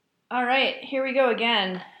All right, here we go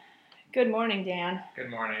again. Good morning, Dan. Good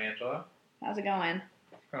morning, Angela. How's it going?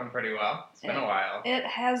 Going pretty well. It's been a while. It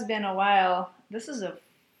has been a while. This is a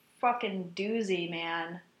fucking doozy,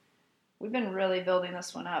 man. We've been really building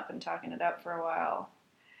this one up and talking it up for a while.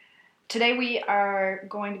 Today we are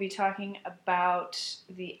going to be talking about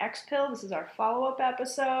the X-Pill. This is our follow-up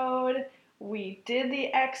episode. We did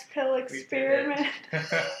the X-Pill experiment.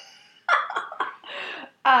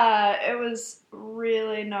 It was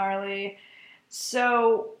really gnarly.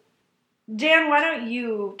 So, Dan, why don't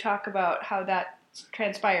you talk about how that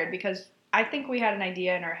transpired? Because I think we had an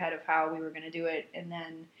idea in our head of how we were going to do it, and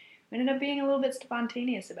then we ended up being a little bit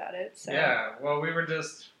spontaneous about it. So. Yeah, well, we were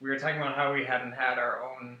talking about how we hadn't had our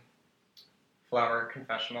own flower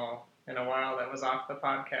confessional in a while that was off the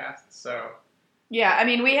podcast, so. Yeah, I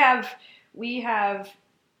mean, we have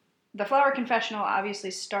the flower confessional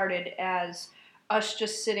obviously started as us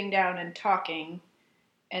just sitting down and talking,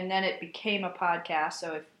 and then it became a podcast.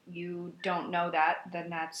 So if you don't know that, then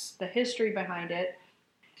that's the history behind it.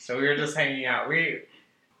 So we were just hanging out.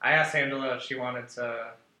 I asked Angela if she wanted to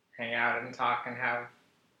hang out and talk and have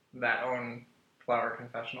that own flower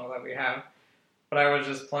confessional that we have. But I was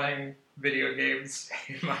just playing video games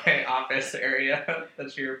in my office area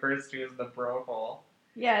that she refers to as the bro hole.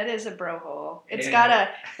 Yeah, it is a bro hole. It's got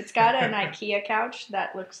an IKEA couch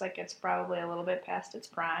that looks like it's probably a little bit past its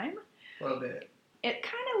prime. A little bit. It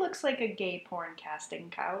kind of looks like a gay porn casting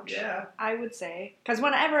couch. Yeah. I would say. Because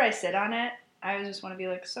whenever I sit on it, I just want to be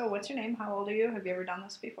like, so what's your name? How old are you? Have you ever done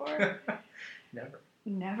this before?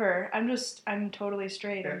 Never. I'm totally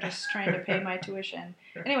straight. I'm just trying to pay my tuition.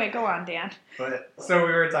 Anyway, go on, Dan. But so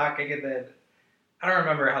we were talking, and then I don't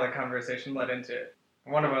remember how the conversation led into it.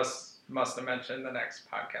 One of us must have mentioned the next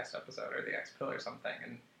podcast episode or the X-Pill or something,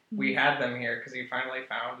 and we had them here because he finally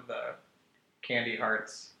found the candy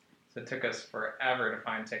hearts. So it took us forever to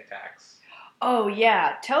find Tic Tacs. Oh,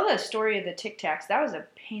 yeah. Tell the story of the Tic Tacs. That was a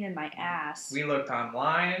pain in my ass. We looked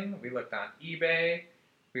online. We looked on eBay.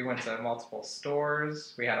 We went to multiple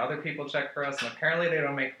stores. We had other people check for us, and apparently they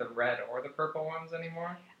don't make the red or the purple ones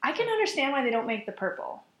anymore. I can understand why they don't make the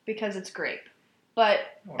purple, because it's grape. But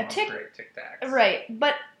grape Tic Tacs. Right,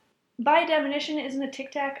 but by definition, isn't a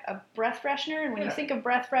Tic Tac a breath freshener? And when you think of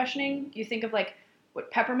breath freshening, you think of like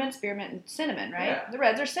peppermint, spearmint, and cinnamon, right? Yeah. The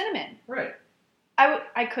reds are cinnamon. Right.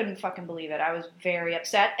 I couldn't fucking believe it. I was very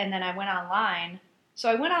upset, and then I went online. So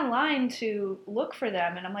I went online to look for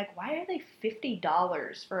them, and I'm like, why are they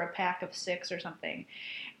 $50 for a pack of 6 or something?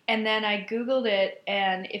 And then I Googled it,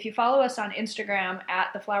 and if you follow us on Instagram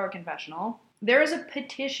at The Flower Confessional, there is a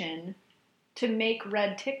petition to make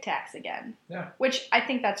red Tic Tacs again. Yeah. Which I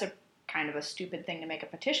think that's a kind of a stupid thing to make a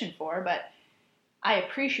petition for, but I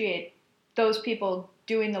appreciate those people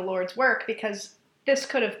doing the Lord's work, because this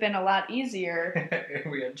could have been a lot easier.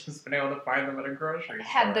 We had just been able to find them at a grocery store.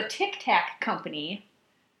 Had the Tic Tac company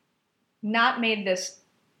not made this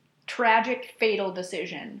tragic, fatal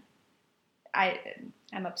decision.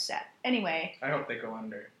 I'm upset. Anyway. I hope they go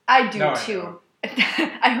under. I do too.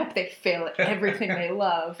 I hope they fail at everything they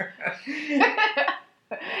love.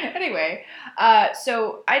 Anyway,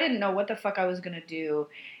 so I didn't know what the fuck I was going to do.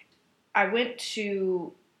 I went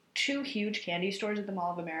to 2 huge candy stores at the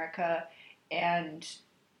Mall of America, and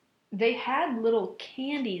they had little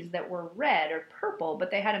candies that were red or purple,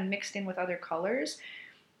 but they had them mixed in with other colors.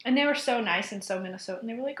 And they were so nice and so Minnesotan.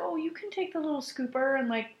 They were like, oh, you can take the little scooper and,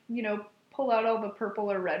 like, you know, pull out all the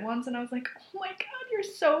purple or red ones. And I was like, oh my God, you're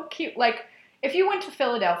so cute. Like, if you went to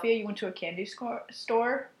Philadelphia, you went to a candy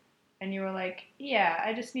store, and you were like, yeah,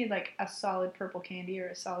 I just need, like, a solid purple candy or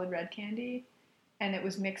a solid red candy, and it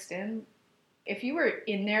was mixed in. If you were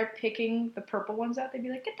in there picking the purple ones out, they'd be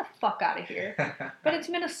like, get the fuck out of here. But it's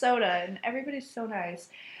Minnesota, and everybody's so nice.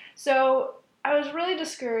 So I was really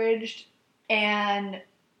discouraged, and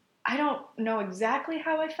I don't know exactly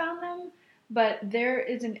how I found them, but there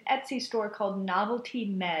is an Etsy store called Novelty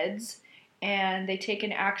Meds, and they take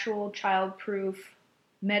an actual child-proof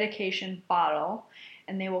medication bottle,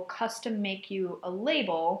 and they will custom make you a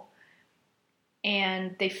label,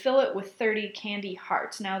 and they fill it with 30 candy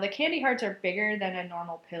hearts. Now, the candy hearts are bigger than a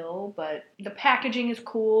normal pill, but the packaging is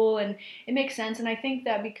cool, and it makes sense, and I think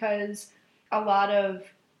that because a lot of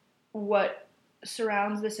what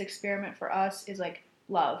surrounds this experiment for us is, like,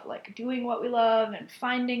 love, like doing what we love and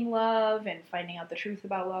finding out the truth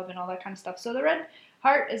about love and all that kind of stuff. So the red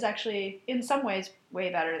heart is actually, in some ways,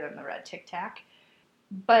 way better than the red Tic Tac.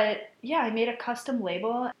 But yeah, I made a custom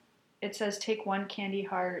label. It says take 1 candy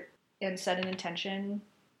heart and set an intention.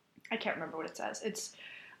 I can't remember what it says.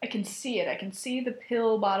 I can see it. I can see the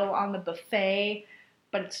pill bottle on the buffet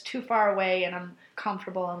but it's too far away and I'm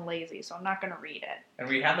comfortable and lazy, so I'm not going to read it. And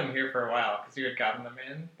we had them here for a while because you had gotten them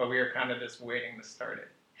in, but we were kind of just waiting to start it.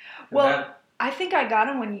 Well, I think I got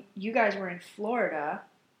them when you guys were in Florida.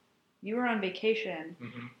 You were on vacation,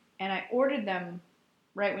 and I ordered them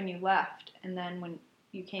right when you left. And then when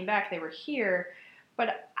you came back, they were here.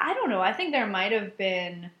 But I don't know. I think there might have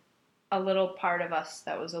been a little part of us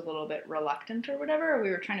that was a little bit reluctant or whatever. We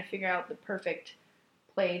were trying to figure out the perfect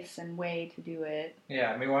place and way to do it.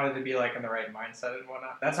 Yeah, and we wanted to be like in the right mindset and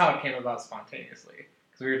whatnot. That's how it came about spontaneously.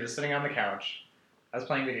 Because we were just sitting on the couch. I was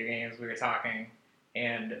playing video games. We were talking.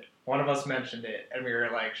 And one of us mentioned it, and we were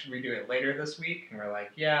like, should we do it later this week? And we're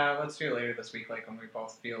like, yeah, let's do it later this week, like when we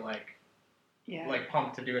both feel like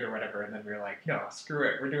pumped to do it or whatever. And then we were like, no, screw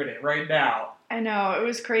it, we're doing it right now. I know, it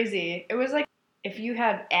was crazy. It was like if you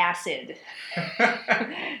had acid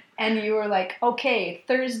and you were like, okay,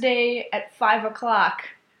 Thursday at 5 o'clock,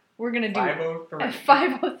 we're going to do 5:03. At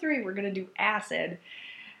 5:03, we're going to do acid.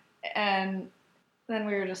 And then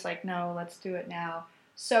we were just like, no, let's do it now.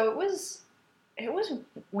 So it was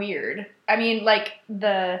weird. I mean, like,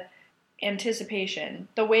 the anticipation,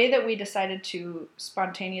 the way that we decided to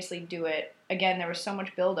spontaneously do it, again, there was so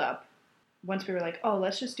much buildup. Once we were like, oh,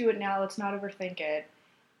 let's just do it now, let's not overthink it.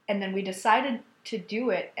 And then we decided to do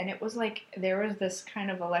it, and it was like there was this kind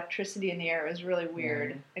of electricity in the air. It was really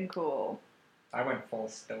weird and cool. I went full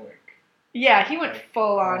stoic. Yeah, he went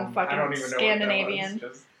full on fucking I don't even Scandinavian. Know what that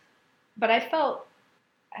was, But I felt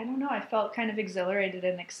kind of exhilarated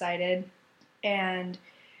and excited. And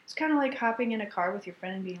it's kind of like hopping in a car with your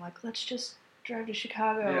friend and being like, let's just drive to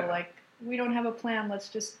Chicago. Yeah. Like, we don't have a plan, let's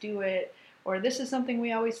just do it. Or this is something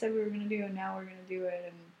we always said we were going to do, and now we're going to do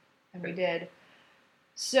it. And we did.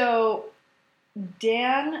 So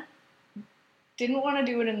Dan didn't want to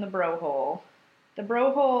do it in the bro hole. The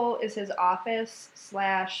bro hole is his office /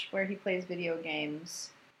 where he plays video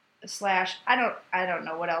games / I don't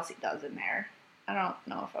know what else he does in there. I don't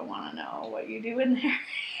know if I want to know what you do in there.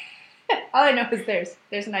 All I know is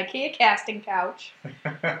there's an IKEA casting couch.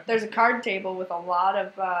 There's a card table with a lot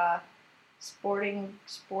of sporting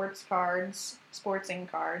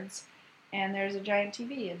cards, and there's a giant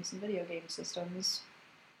TV and some video game systems.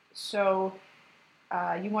 So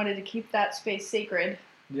you wanted to keep that space sacred.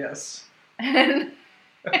 Yes. And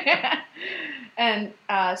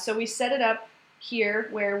so we set it up here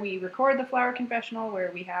where we record the Flower Confessional,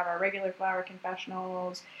 where we have our regular Flower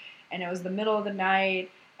Confessionals, and it was the middle of the night,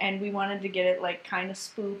 and we wanted to get it like kind of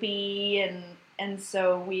spoopy, and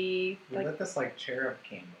so we lit this like cherub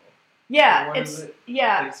candle. Yeah, like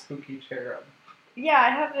spooky cherub. Yeah, I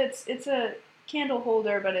have it's a candle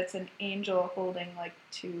holder, but it's an angel holding like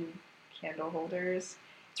 2 candle holders.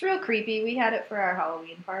 It's real creepy. We had it for our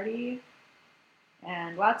Halloween party,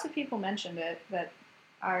 and lots of people mentioned it, that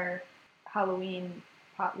our Halloween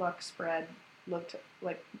potluck spread looked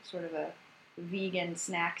like sort of a vegan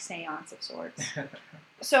snack seance of sorts.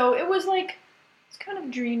 So it was like, it's kind of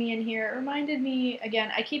dreamy in here. It reminded me,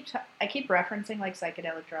 again, I keep referencing like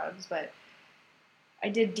psychedelic drugs, but I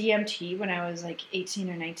did DMT when I was like 18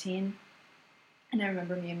 or 19. And I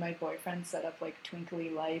remember me and my boyfriend set up like twinkly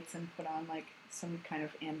lights and put on like some kind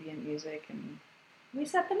of ambient music, and we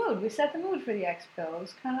set the mood. We set the mood for the expo. It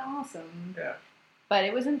was kind of awesome. Yeah. But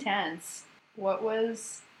it was intense.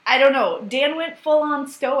 I don't know. Dan went full on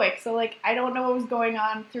stoic, so like I don't know what was going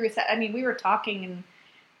on through his head. I mean, we were talking and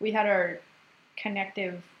we had our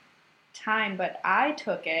connective time, but I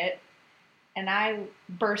took it and I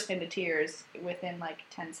burst into tears within like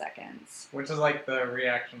 10 seconds. Which is like the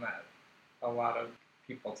reaction that a lot of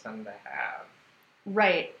people tend to have.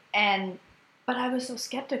 Right. But I was so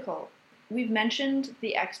skeptical. We've mentioned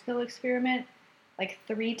the X-Pill experiment like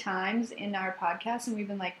 3 times in our podcast, and we've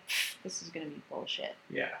been like, this is going to be bullshit.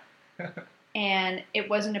 Yeah. And it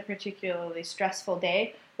wasn't a particularly stressful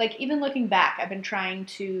day. Like, even looking back, I've been trying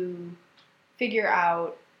to figure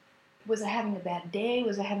out, was I having a bad day?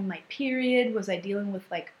 Was I having my period? Was I dealing with,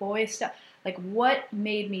 like, boy stuff? Like, what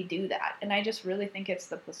made me do that? And I just really think it's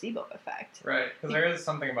the placebo effect. Right, because there is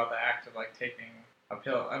something about the act of, like, taking a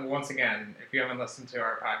pill. And once again, if you haven't listened to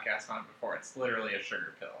our podcast on it before, it's literally a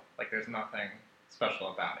sugar pill. Like, there's nothing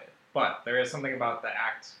special about it. But there is something about the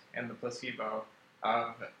act and the placebo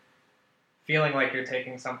of feeling like you're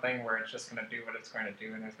taking something where it's just going to do what it's going to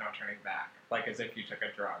do and there's no turning back. Like as if you took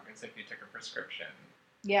a drug, as if you took a prescription.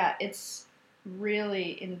 Yeah, it's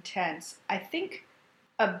really intense. I think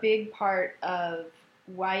a big part of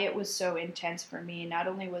why it was so intense for me, not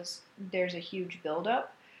only was there's a huge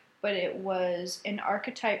buildup, but it was an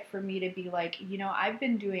archetype for me to be like, you know, I've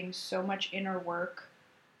been doing so much inner work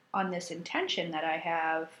on this intention that I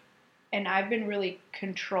have And I've been really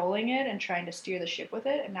controlling it and trying to steer the ship with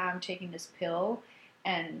it. And now I'm taking this pill,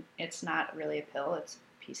 and it's not really a pill, it's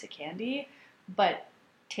a piece of candy. But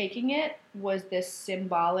taking it was this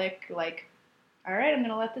symbolic, like, all right, I'm going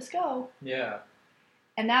to let this go. Yeah.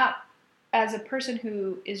 And that, as a person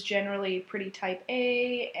who is generally pretty type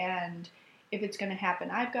A, and if it's going to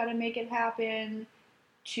happen, I've got to make it happen,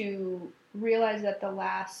 to realize that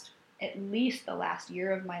at least the last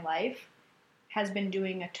year of my life, has been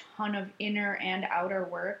doing a ton of inner and outer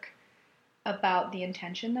work about the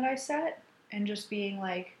intention that I set, and just being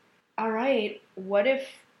like, all right, what if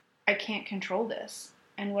I can't control this?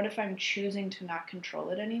 And what if I'm choosing to not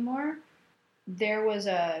control it anymore? There was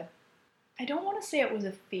I don't want to say it was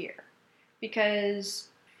a fear, because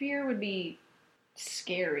fear would be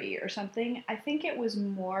scary or something. I think it was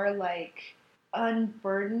more like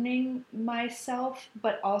unburdening myself,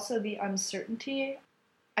 but also the uncertainty.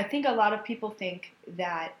 I think a lot of people think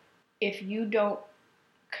that if you don't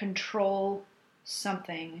control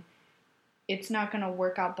something, it's not going to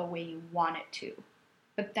work out the way you want it to.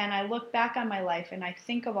 But then I look back on my life and I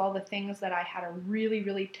think of all the things that I had a really,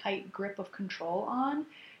 really tight grip of control on,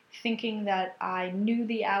 thinking that I knew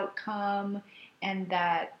the outcome and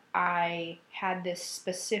that I had this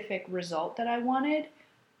specific result that I wanted.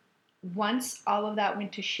 Once all of that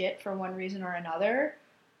went to shit for one reason or another,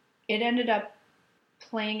 it ended up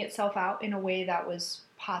playing itself out in a way that was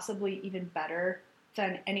possibly even better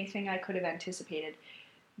than anything I could have anticipated.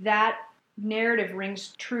 That narrative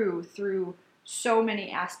rings true through so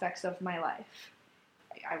many aspects of my life.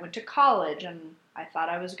 I went to college and I thought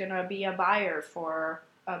I was going to be a buyer for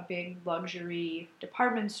a big luxury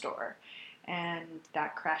department store, and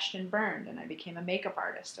that crashed and burned, and I became a makeup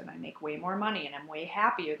artist, and I make way more money, and I'm way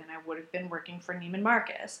happier than I would have been working for Neiman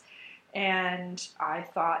Marcus. And I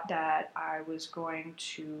thought that I was going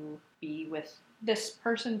to be with this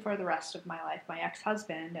person for the rest of my life, my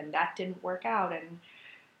ex-husband, and that didn't work out. And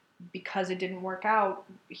because it didn't work out,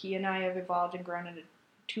 he and I have evolved and grown into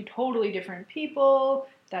two totally different people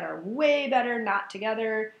that are way better not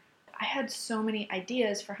together. I had so many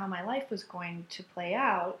ideas for how my life was going to play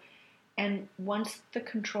out. And once the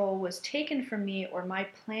control was taken from me, or my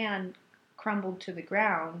plan crumbled to the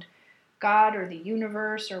ground, God or the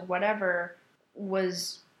universe or whatever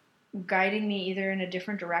was guiding me either in a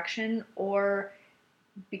different direction, or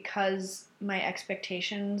because my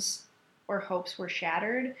expectations or hopes were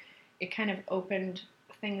shattered, it kind of opened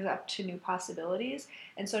things up to new possibilities.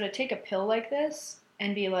 And so to take a pill like this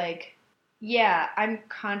and be like, yeah, I'm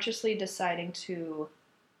consciously deciding to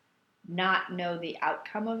not know the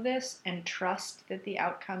outcome of this and trust that the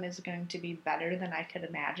outcome is going to be better than I could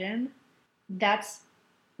imagine, that's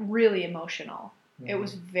really emotional. Mm-hmm. It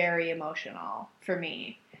was very emotional for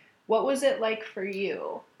me. What was it like for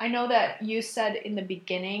you? I know that you said in the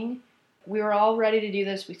beginning, we were all ready to do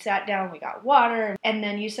this. We sat down, we got water, and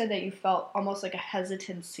then you said that you felt almost like a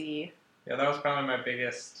hesitancy. Yeah, that was probably my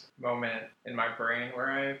biggest moment in my brain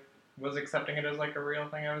where I was accepting it as like a real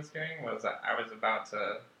thing I was doing, was that I was about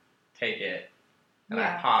to take it, and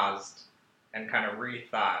I paused and kind of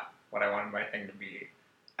rethought what I wanted my thing to be.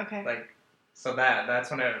 Okay. Like, so that's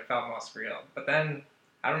when it felt most real. But then,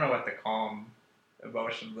 I don't know what the calm,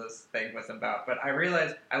 emotionless thing was about, but I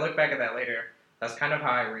realized, I look back at that later, that's kind of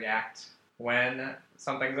how I react when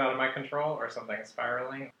something's out of my control or something's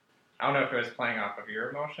spiraling. I don't know if it was playing off of your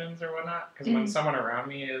emotions or whatnot, because when someone around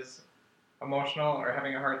me is emotional or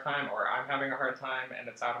having a hard time, or I'm having a hard time and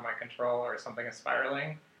it's out of my control or something is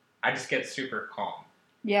spiraling, I just get super calm.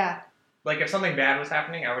 Yeah. Like, if something bad was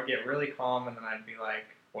happening, I would get really calm, and then I'd be like,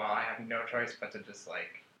 well, I have no choice but to just,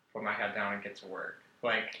 like, put my head down and get to work.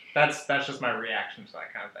 Like, that's just my reaction to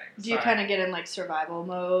that kind of thing. Do you kind of get in, like, survival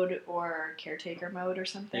mode or caretaker mode or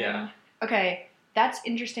something? Yeah. Okay, that's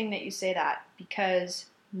interesting that you say that, because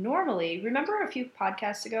normally, remember a few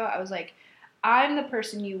podcasts ago, I was like, I'm the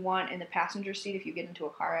person you want in the passenger seat if you get into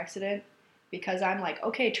a car accident. Because I'm like,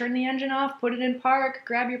 okay, turn the engine off, put it in park,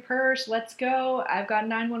 grab your purse, let's go. I've got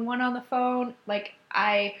 911 on the phone. Like,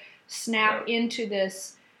 I snap into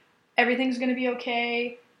this, everything's going to be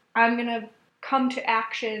okay. I'm going to come to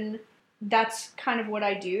action. That's kind of what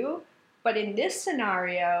I do. But in this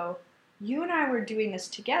scenario, you and I were doing this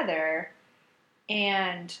together,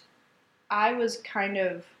 and I was kind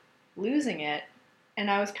of losing it. And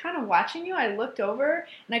I was kind of watching you. I looked over,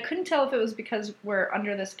 and I couldn't tell if it was because we're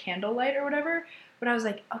under this candlelight or whatever, but I was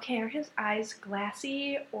like, okay, are his eyes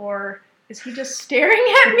glassy, or is he just staring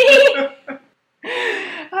at me?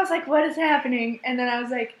 I was like, what is happening? And then I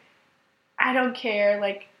was like, I don't care.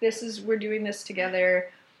 Like, we're doing this together.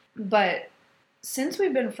 But since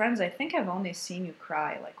we've been friends, I think I've only seen you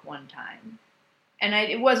cry, like, one time. And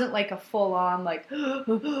it wasn't like a full on like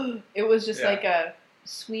it was just like a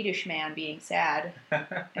Swedish man being sad.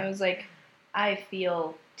 It was like, I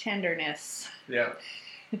feel tenderness. Yeah.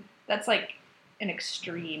 That's like an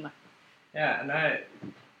extreme. Yeah, and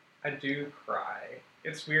I do cry.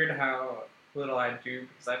 It's weird how little I do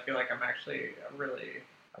because I feel like I'm actually a really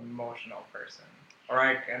emotional person. Or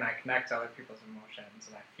I connect to other people's emotions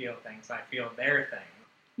and I feel things and I feel their things.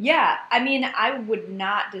 Yeah, I mean, I would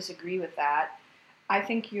not disagree with that. I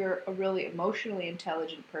think you're a really emotionally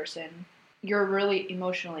intelligent person. You're a really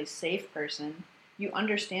emotionally safe person. You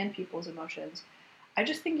understand people's emotions. I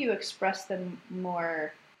just think you express them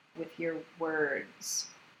more with your words.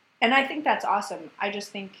 And I think that's awesome. I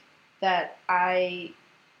just think that I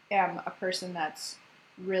am a person that's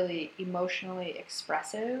really emotionally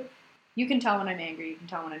expressive. You can tell when I'm angry, you can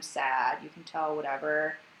tell when I'm sad, you can tell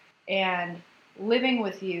whatever. And living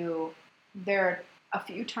with you, there are a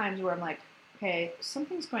few times where I'm like, okay,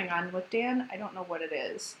 something's going on with Dan. I don't know what it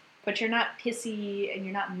is. But you're not pissy and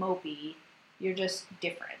you're not mopey. You're just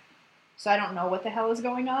different. So I don't know what the hell is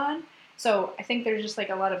going on. So I think there's just like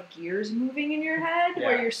a lot of gears moving in your head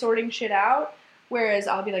where you're sorting shit out. Whereas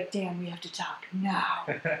I'll be like, Dan, we have to talk now.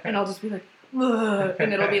 And I'll just be like, ugh.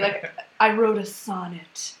 And it'll be like, I wrote a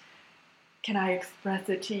sonnet. Can I express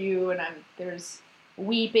it to you? And there's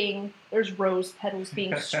weeping. There's rose petals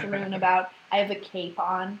being strewn about. I have a cape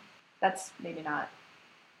on. That's maybe not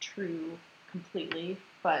true completely,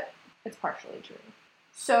 but it's partially true.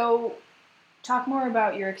 So talk more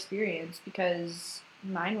about your experience, because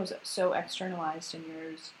mine was so externalized and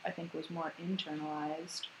yours, I think, was more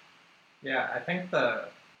internalized. Yeah, I think the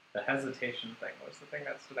hesitation thing was the thing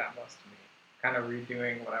that stood out most to me. Kind of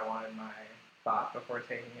redoing what I wanted my thought before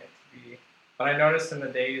taking it to be. But I noticed in the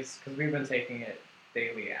days, because we've been taking it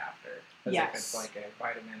daily after, as if it's like a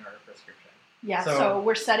vitamin or a prescription. Yeah, so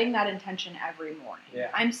we're setting that intention every morning.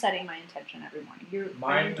 Yeah. I'm setting my intention every morning.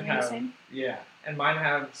 Are you doing the same? Yeah, and mine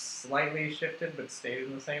have slightly shifted but stayed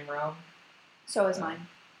in the same realm. So is mine.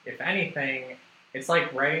 If anything, it's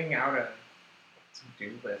like writing out a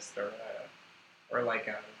to-do list or like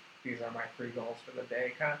these are my 3 goals for the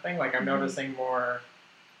day kind of thing. Like I'm noticing more,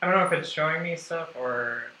 I don't know if it's showing me stuff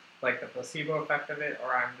or like the placebo effect of it,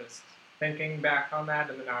 or I'm just thinking back on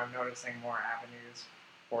that and then now I'm noticing more avenues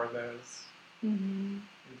for those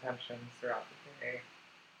intentions throughout the day.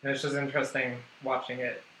 And it's just interesting watching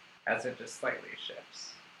it as it just slightly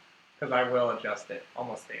shifts, because I will adjust it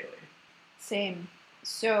almost daily. Same.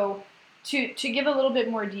 So to give a little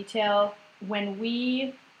bit more detail, when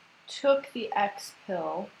we took the X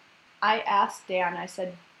pill, I asked Dan, I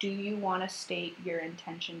said, do you want to state your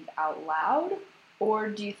intentions out loud, or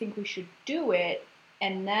do you think we should do it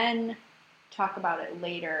and then talk about it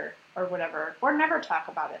later or whatever, or never talk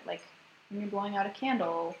about it? Like when you're blowing out a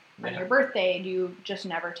candle on your birthday, do you just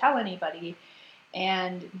never tell anybody?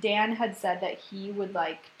 And Dan had said that he would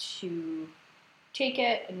like to take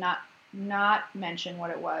it and not mention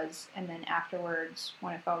what it was, and then afterwards,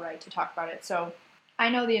 when it felt right, to talk about it. So I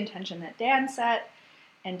know the intention that Dan set,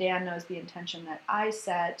 and Dan knows the intention that I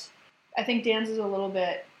set. I think Dan's is a little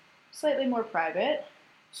bit slightly more private.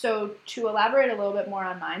 So to elaborate a little bit more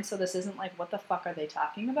on mine, so this isn't like, what the fuck are they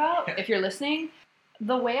talking about? If you're listening,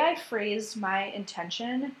 the way I phrased my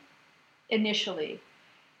intention initially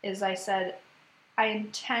is I said, I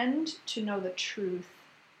intend to know the truth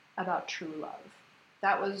about true love.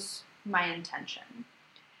 That was my intention.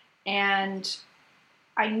 And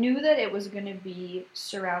I knew that it was going to be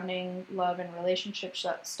surrounding love and relationship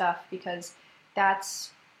stuff, because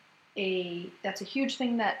that's a huge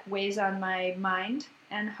thing that weighs on my mind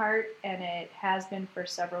and heart, and it has been for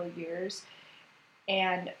several years.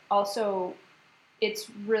 And also, it's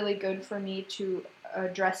really good for me to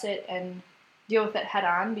address it and deal with it head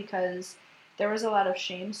on, because there was a lot of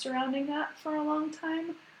shame surrounding that for a long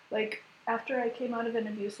time. Like, after I came out of an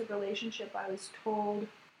abusive relationship, I was told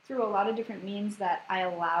through a lot of different means that I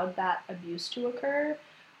allowed that abuse to occur,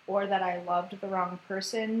 or that I loved the wrong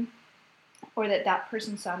person, or that that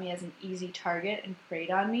person saw me as an easy target and preyed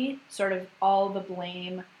on me. Sort of all the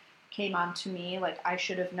blame came onto me. Like, I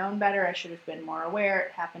should have known better. I should have been more aware.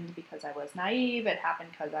 It happened because I was naive. It happened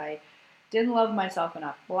because I didn't love myself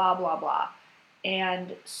enough. Blah, blah, blah.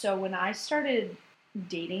 And so when I started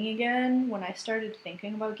dating again, when I started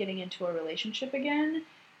thinking about getting into a relationship again,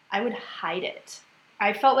 I would hide it.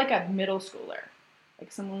 I felt like a middle schooler.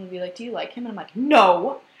 Like, someone would be like, do you like him? And I'm like,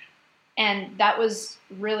 no. And that was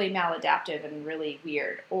really maladaptive and really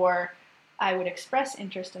weird. Or I would express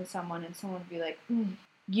interest in someone and someone would be like,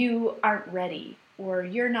 you aren't ready, or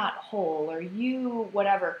you're not whole, or you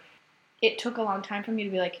whatever. It took a long time for me to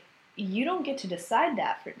be like, you don't get to decide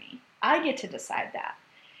that for me. I get to decide that.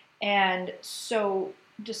 And so,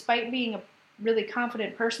 despite being a really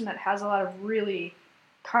confident person that has a lot of really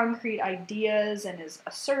concrete ideas and is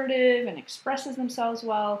assertive and expresses themselves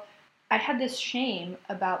well, I had this shame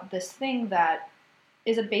about this thing that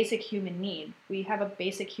is a basic human need. We have a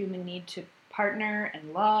basic human need to partner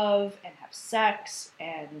and love and have sex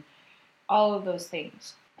and all of those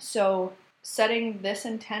things. So, setting this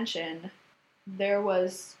intention, there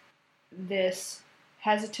was this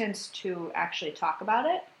hesitance to actually talk about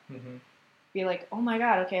it. Mm-hmm. Be like, oh my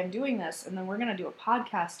God, okay, I'm doing this, and then we're going to do a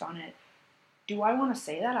podcast on it. Do I want to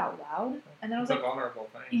say that out loud? And then I was It's like, a vulnerable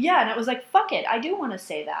thing. yeah, and it was like, fuck it, I do want to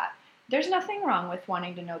say that. There's nothing wrong with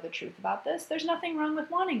wanting to know the truth about this. There's nothing wrong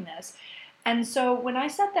with wanting this. And so when I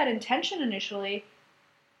set that intention initially,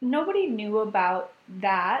 nobody knew about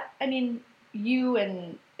that. I mean, you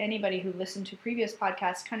and anybody who listened to previous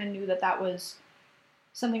podcasts kind of knew that that was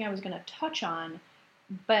something I was going to touch on.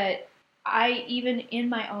 But I, even in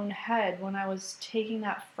my own head, when I was taking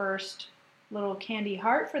that first little candy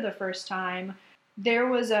heart for the first time, there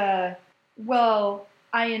was a, well,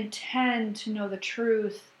 I intend to know the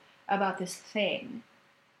truth about this thing.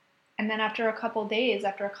 And then after a couple days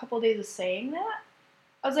of saying that,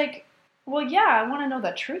 I was like, well, yeah, I want to know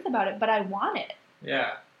the truth about it, but I want it.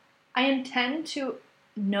 Yeah. I intend to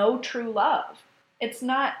know true love. It's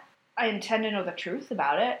not, I intend to know the truth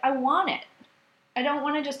about it. I want it. I don't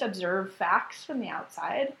want to just observe facts from the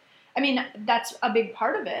outside. I mean, that's a big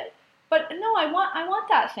part of it. But no, I want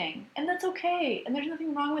that thing. And that's okay. And there's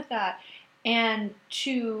nothing wrong with that. And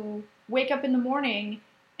to wake up in the morning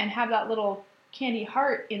and have that little candy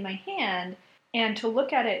heart in my hand and to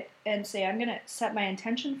look at it and say, I'm going to set my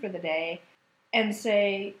intention for the day and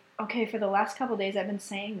say, okay, for the last couple days I've been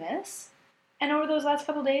saying this. And over those last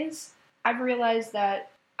couple days, I've realized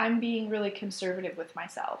that I'm being really conservative with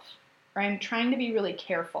myself. Or I'm trying to be really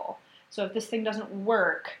careful. So if this thing doesn't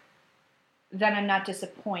work, then I'm not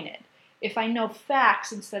disappointed. If I know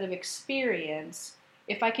facts instead of experience,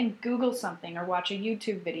 if I can Google something or watch a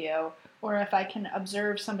YouTube video, or if I can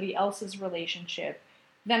observe somebody else's relationship,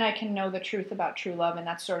 then I can know the truth about true love, and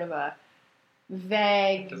that's sort of a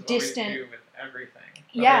vague, Which is distant. what we do with everything.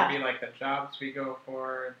 Yeah. Whether it be like the jobs we go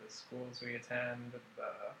for, the schools we attend,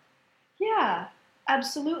 Yeah,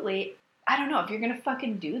 absolutely. I don't know, if you're gonna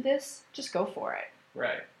fucking do this, just go for it.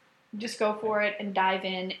 Right. Just go for it and dive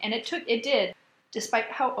in. And it did. Despite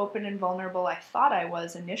how open and vulnerable I thought I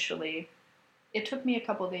was initially, it took me a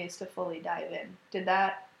couple days to fully dive in. Did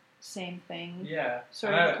that same thing? Yeah.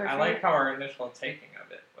 Sort And of occur I for like you? how our initial taking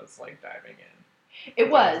of it was like diving in. It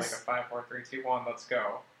was. Like a 5, 4, 3, 2, 1, let's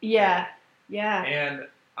go. Yeah. Yeah. And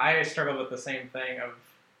I struggled with the same thing of,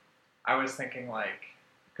 I was thinking like,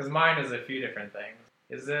 because mine is a few different things.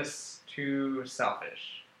 Is this too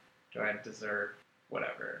selfish? Do I deserve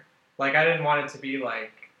whatever? Like, I didn't want it to be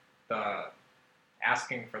like the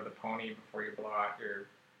asking for the pony before you blow out your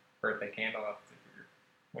birthday candle up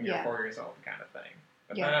when you're Yeah. 4 years old kind of thing.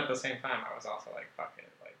 But Yeah. then at the same time, I was also like, fuck it,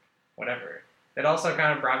 like, whatever. It also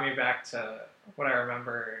kind of brought me back to what I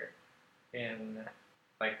remember in,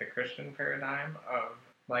 like, the Christian paradigm of,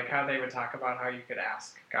 like, how they would talk about how you could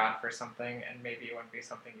ask God for something and maybe it wouldn't be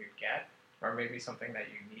something you'd get, or maybe something that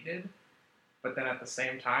you needed. But then at the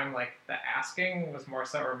same time, like, the asking was more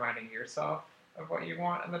so reminding yourself of what you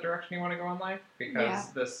want and the direction you want to go in life,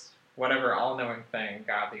 because this, whatever all-knowing thing,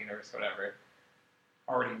 God, the universe, whatever,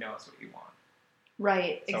 already knows what you want.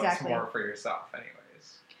 Right, So exactly. it's more for yourself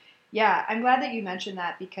anyways. Yeah, I'm glad that you mentioned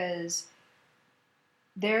that, because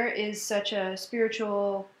there is such a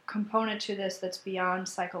spiritual component to this that's beyond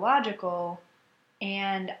psychological.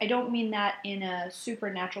 And I don't mean that in a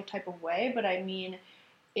supernatural type of way, but I mean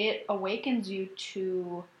it awakens you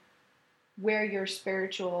to where your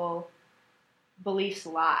spiritual beliefs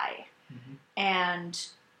lie. Mm-hmm. And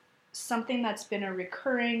something that's been a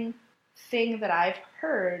recurring thing that I've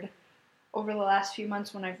heard over the last few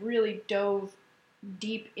months when I've really dove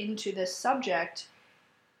deep into this subject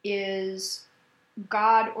is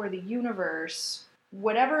God or the universe,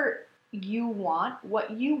 whatever you want,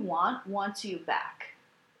 what you want wants you back.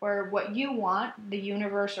 Or what you want, the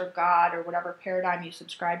universe or God or whatever paradigm you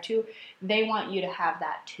subscribe to, they want you to have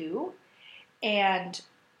that too. And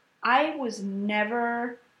I was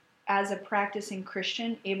never, as a practicing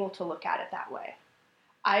Christian, able to look at it that way.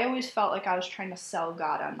 I always felt like I was trying to sell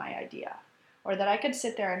God on my idea. Or that I could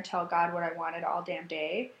sit there and tell God what I wanted all damn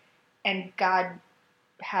day, and God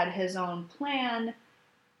had his own plan,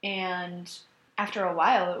 and after a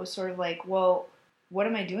while it was sort of like, well, what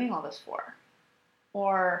am I doing all this for?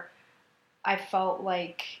 Or I felt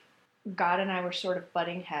like God and I were sort of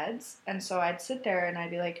butting heads, and so I'd sit there and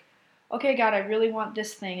I'd be like, okay, God, I really want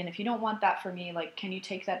this thing, and if you don't want that for me, like, can you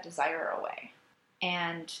take that desire away?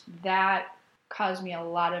 And that caused me a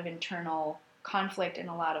lot of internal conflict and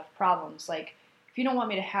a lot of problems. Like, if you don't want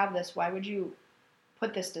me to have this, why would you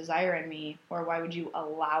put this desire in me, or why would you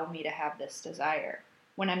allow me to have this desire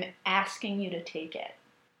when I'm asking you to take it?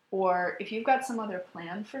 Or if you've got some other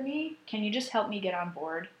plan for me, can you just help me get on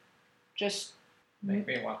board? Just Make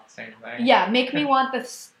me want the same thing. yeah, make me want the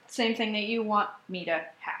same thing that you want me to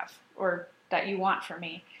have, or that you want for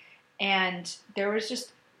me. And there was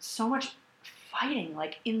just so much fighting,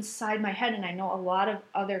 like, inside my head. And I know a lot of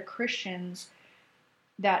other Christians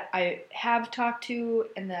that I have talked to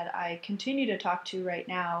and that I continue to talk to right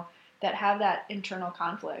now that have that internal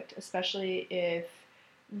conflict, especially if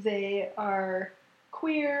they are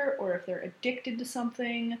queer, or if they're addicted to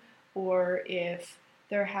something, or if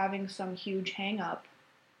they're having some huge hang up.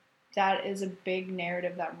 That is a big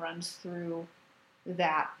narrative that runs through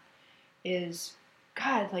that is,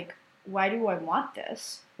 God, like, why do I want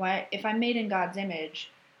this? Why, if I'm made in God's image,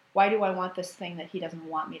 why do I want this thing that he doesn't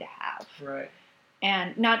want me to have? Right.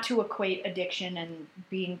 And not to equate addiction and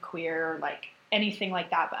being queer or like anything like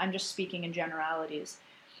that, but I'm just speaking in generalities.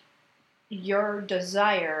 Your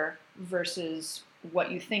desire versus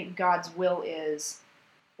what you think God's will is,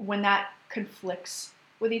 when that conflicts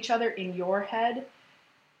with each other in your head,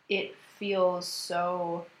 it feels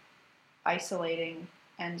so isolating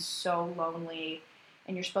and so lonely.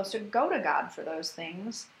 And you're supposed to go to God for those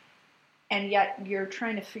things, and yet you're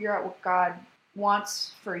trying to figure out what God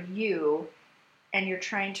wants for you, and you're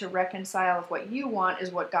trying to reconcile if what you want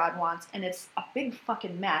is what God wants, and it's a big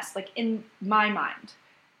fucking mess. Like, in my mind,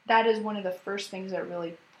 that is one of the first things that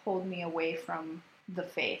really pulled me away from the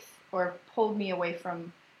faith, or pulled me away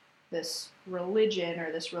from this religion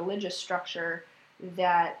or this religious structure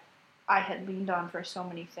that I had leaned on for so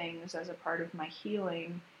many things as a part of my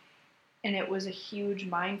healing. And it was a huge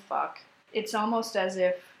mind fuck. It's almost as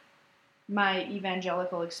if my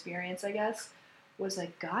evangelical experience, I guess, was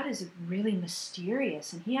like, God is really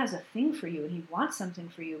mysterious and he has a thing for you and he wants something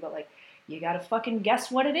for you, but like, you gotta fucking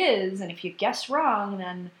guess what it is, and if you guess wrong,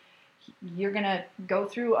 then you're gonna go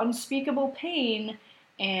through unspeakable pain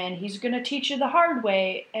and he's gonna teach you the hard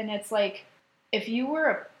way. And it's like, if you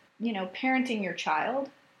were, parenting your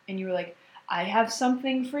child and you were like, I have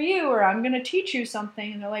something for you, or I'm gonna teach you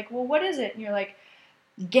something, and they're like, well, what is it? And you're like,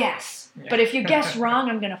 guess. Yeah. But if you guess wrong,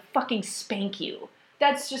 I'm gonna fucking spank you.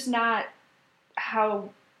 That's just not how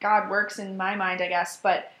God works in my mind, I guess.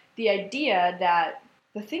 But the idea that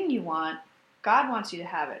the thing you want, God wants you to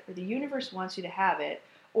have it, or the universe wants you to have it,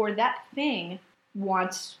 or that thing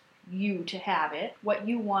wants you to have it, what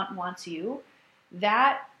you want wants you,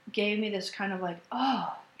 that gave me this kind of like,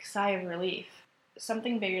 oh, sigh of relief.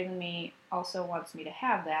 Something bigger than me also wants me to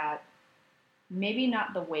have that. Maybe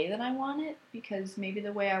not the way that I want it, because maybe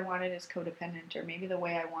the way I want it is codependent, or maybe the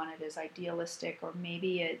way I want it is idealistic, or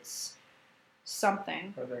maybe it's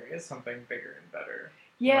something. Or there is something bigger and better.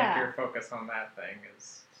 Yeah. Like your focus on that thing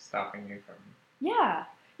is stopping you from... Yeah.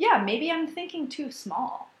 Yeah, maybe I'm thinking too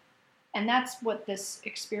small. And that's what this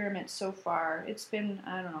experiment so far, it's been,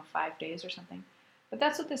 5 days or something. But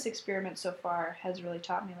that's what this experiment so far has really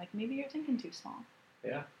taught me. Like, maybe you're thinking too small.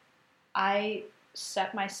 Yeah. I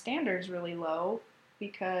set my standards really low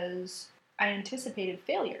because I anticipated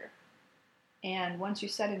failure. And once you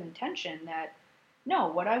set an intention that, no,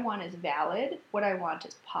 what I want is valid, what I want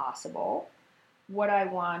is possible, what I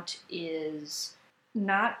want is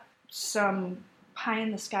not some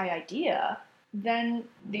pie-in-the-sky idea, then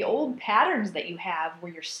the old patterns that you have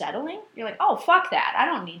where you're settling, you're like, oh, fuck that, I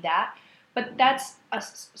don't need that. But that's a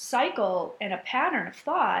cycle and a pattern of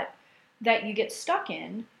thought that you get stuck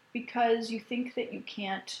in because you think that you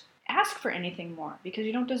can't ask for anything more, because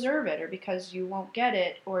you don't deserve it, or because you won't get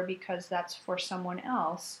it, or because that's for someone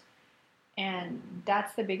else. And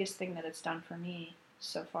that's the biggest thing that it's done for me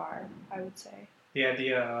so far, I would say. The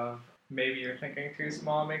idea of maybe you're thinking too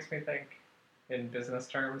small makes me think in business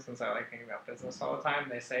terms, since I like thinking about business all the time.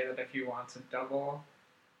 They say that if you want to double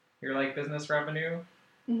your business revenue,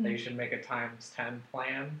 Mm-hmm. that you should make a times 10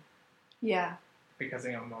 plan. Yeah. Because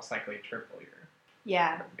you'll most likely triple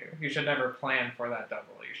your revenue. You should never plan for that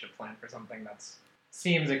double. You should plan for something that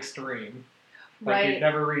seems extreme. Like you'd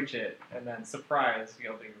never reach it, and then surprise,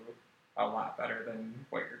 you'll do a lot better than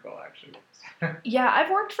what your goal actually was. Yeah,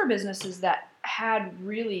 I've worked for businesses that had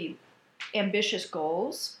really ambitious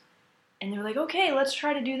goals, and they're like, okay, let's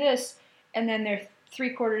try to do this, and then they're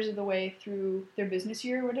 3/4 of the way through their business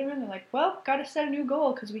year or whatever, and they're like, well, gotta set a new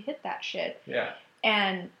goal because we hit that shit. Yeah.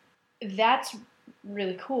 And that's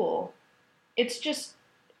really cool. It's just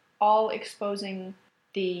all exposing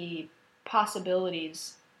the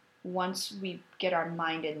possibilities once we get our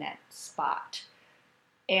mind in that spot.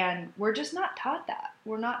 And we're just not taught that.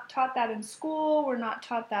 We're not taught that in school. We're not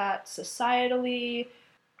taught that societally.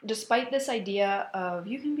 Despite this idea of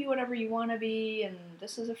you can be whatever you want to be, and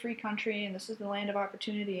this is a free country, and this is the land of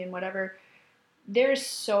opportunity, and whatever, there's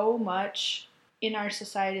so much in our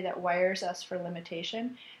society that wires us for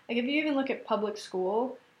limitation. Like if you even look at public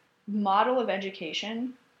school, model of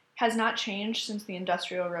education has not changed since the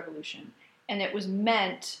Industrial Revolution. And it was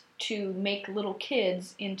meant to make little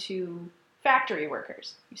kids into factory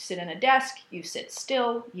workers. You sit in a desk, you sit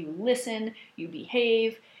still, you listen, you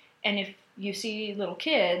behave, and if you see little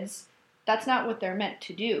kids, that's not what they're meant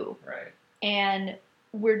to do. Right. And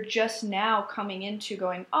we're just now coming into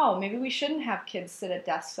going, oh, maybe we shouldn't have kids sit at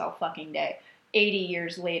desks all fucking day, 80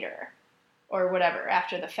 years later, or whatever,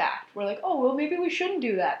 after the fact. We're like, oh, well, maybe we shouldn't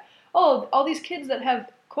do that. Oh, all these kids that have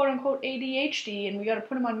quote-unquote ADHD, and we got to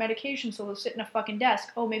put them on medication so they'll sit in a fucking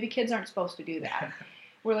desk. Oh, maybe kids aren't supposed to do that.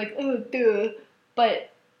 We're like, oh, duh.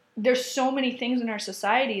 But there's so many things in our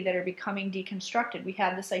society that are becoming deconstructed. We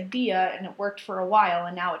had this idea, and it worked for a while,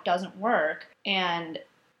 and now it doesn't work. And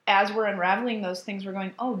as we're unraveling those things, we're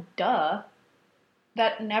going, oh, duh.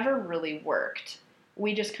 That never really worked.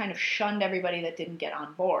 We just kind of shunned everybody that didn't get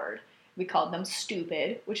on board. We called them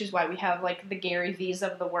stupid, which is why we have, like, the Gary V's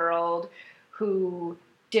of the world who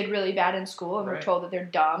did really bad in school and right. were told that they're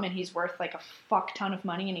dumb, and he's worth like a fuck ton of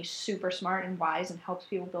money, and he's super smart and wise and helps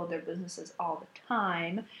people build their businesses all the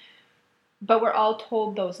time. But we're all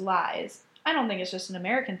told those lies. I don't think it's just an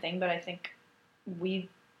American thing, but I think we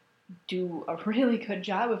do a really good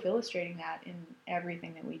job of illustrating that in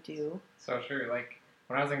everything that we do. So true. Like,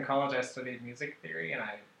 when I was in college, I studied music theory, and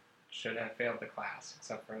I should have failed the class,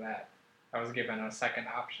 except for that I was given a second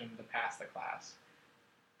option to pass the class.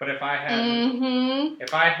 But if I had,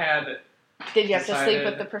 Did you have to sleep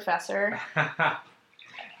with the professor?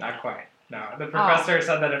 Not quite. No, the professor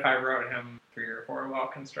said that if I wrote him 3 or 4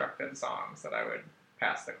 well-constructed songs, that I would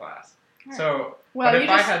pass the class. Right. So, well,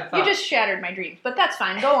 you just shattered my dreams, but that's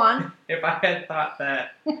fine. Go on. If I had thought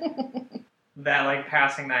that like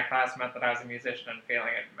passing that class meant that I was a musician and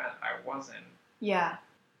failing it meant I wasn't. Yeah.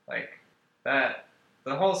 Like that,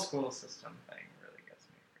 the whole school system thing.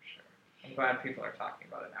 I'm glad people are talking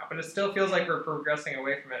about it now. But it still feels like we're progressing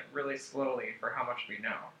away from it really slowly for how much we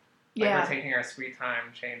know. Like we're taking our sweet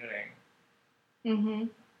time changing. Mm-hmm.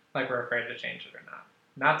 Like we're afraid to change it or not.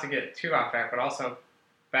 Not to get too off track, but also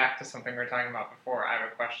back to something we were talking about before. I have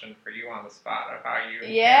a question for you on the spot of how you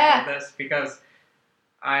handle this. Because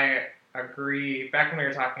I agree, back when we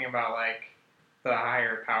were talking about like the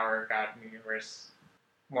higher power, God in the universe,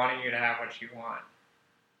 wanting you to have what you want,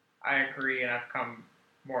 I agree, and I've come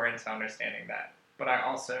more into understanding that. But I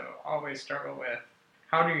also always struggle with,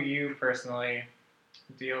 how do you personally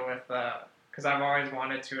deal with because I've always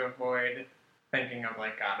wanted to avoid thinking of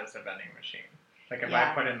like God as a vending machine. Like if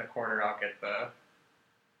I put in the quarter, I'll get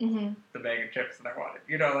the bag of chips that I wanted.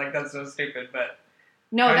 You know, like that's so stupid, but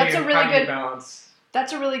no, that's a really good balance.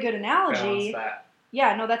 That's a really good analogy. Balance that.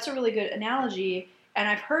 Yeah, no, that's a really good analogy, and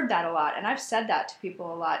I've heard that a lot, and I've said that to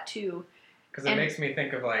people a lot too. Because it makes me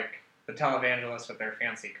think of like the televangelists with their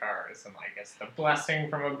fancy cars, and like it's the blessing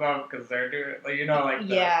from above because they're doing, like, you know, like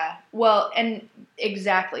well, and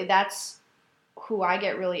exactly, that's who I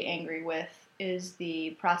get really angry with is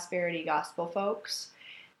the prosperity gospel folks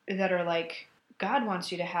that are like, God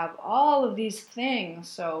wants you to have all of these things,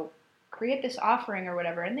 so create this offering or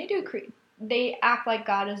whatever, and they act like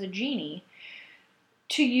God is a genie.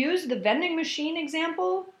 To use the vending machine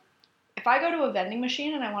example, if I go to a vending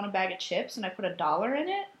machine and I want a bag of chips and I put $1 in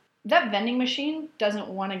it, that vending machine doesn't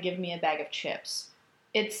want to give me a bag of chips.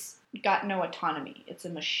 It's got no autonomy. It's a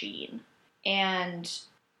machine. And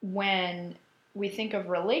when we think of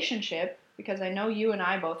relationship, because I know you and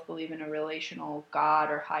I both believe in a relational God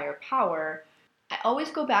or higher power, I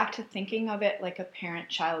always go back to thinking of it like a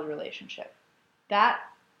parent-child relationship. That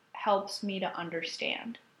helps me to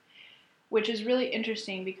understand, which is really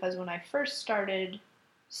interesting because when I first started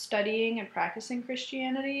studying and practicing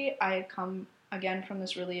Christianity, I had come, again, from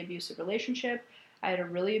this really abusive relationship. I had a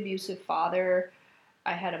really abusive father.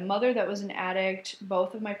 I had a mother that was an addict.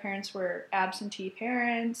 Both of my parents were absentee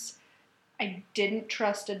parents. I didn't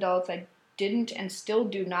trust adults. I didn't and still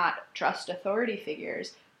do not trust authority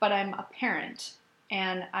figures, but I'm a parent.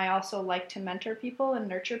 And I also like to mentor people and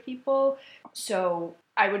nurture people. So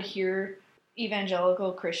I would hear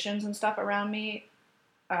evangelical Christians and stuff around me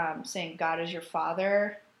saying, God is your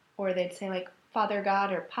father. Or they'd say, like, Father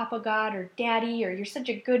God or Papa God or Daddy or you're such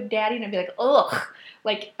a good daddy. And I'd be like, ugh.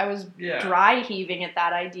 Like, I was dry heaving at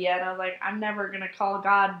that idea. And I was like, I'm never going to call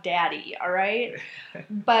God Daddy, all right?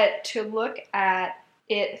 But to look at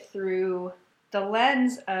it through the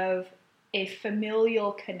lens of a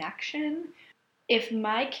familial connection. If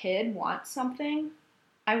my kid wants something,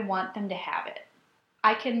 I want them to have it.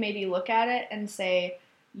 I can maybe look at it and say,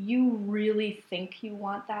 you really think you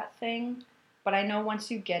want that thing, but I know once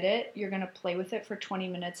you get it, you're going to play with it for 20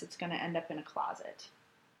 minutes, it's going to end up in a closet.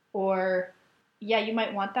 Or, yeah, you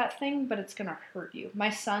might want that thing, but it's going to hurt you. My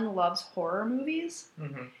son loves horror movies,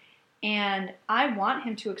 and I want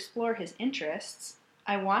him to explore his interests.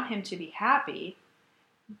 I want him to be happy,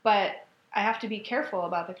 but I have to be careful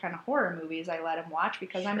about the kind of horror movies I let him watch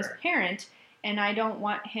because I'm his parent, and I don't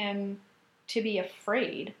want him to be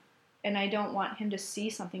afraid, and I don't want him to see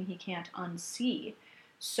something he can't unsee.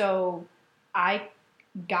 So I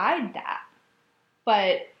guide that.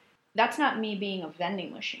 But that's not me being a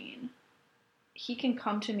vending machine. He can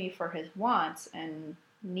come to me for his wants and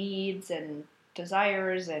needs and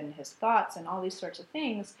desires and his thoughts and all these sorts of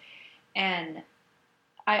things. And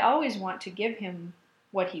I always want to give him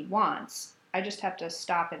what he wants. I just have to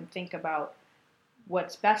stop and think about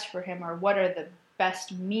what's best for him or what are the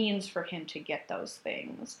best means for him to get those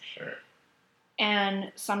things. Sure.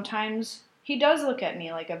 And sometimes he does look at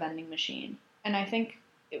me like a vending machine. And I think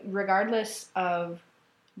regardless of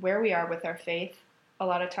where we are with our faith, a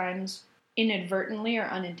lot of times inadvertently or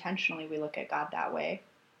unintentionally we look at God that way.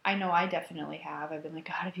 I know I definitely have. I've been like,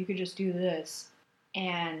 God, if you could just do this.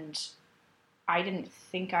 And I didn't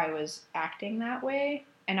think I was acting that way.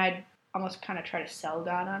 And I'd almost kind of try to sell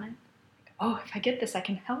God on it. Oh, if I get this, I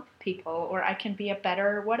can help people, or I can be a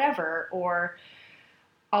better whatever, or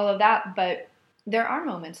all of that. But there are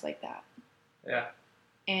moments like that. Yeah.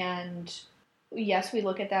 And yes, we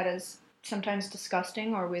look at that as sometimes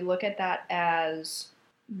disgusting, or we look at that as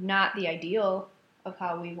not the ideal of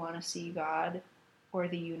how we want to see God or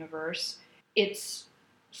the universe. It's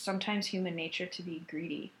sometimes human nature to be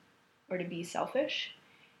greedy or to be selfish.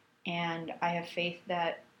 And I have faith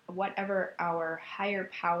that whatever our higher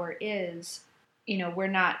power is, we're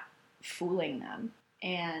not fooling them.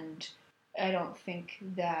 And I don't think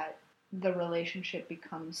that the relationship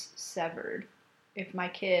becomes severed. If my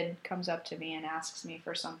kid comes up to me and asks me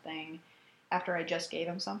for something after I just gave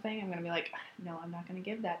him something, I'm going to be like, no, I'm not going to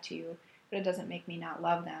give that to you. But it doesn't make me not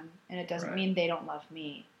love them. And it doesn't mean they don't love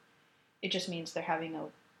me. It just means they're having a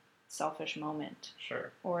selfish moment.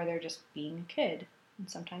 Sure. Or they're just being a kid. And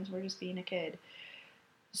sometimes we're just being a kid.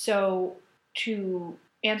 So to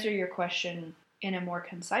answer your question in a more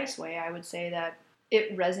concise way, I would say that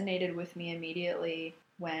it resonated with me immediately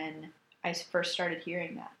when I first started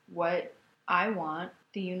hearing that. What I want,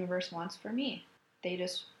 the universe wants for me. They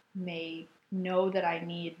just may know that I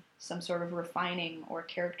need some sort of refining or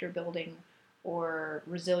character building or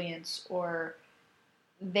resilience, or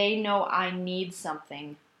they know I need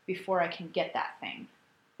something before I can get that thing.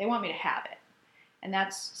 They want me to have it. And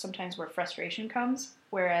that's sometimes where frustration comes.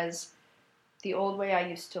 Whereas the old way I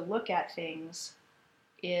used to look at things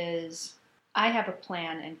is I have a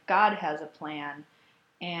plan and God has a plan,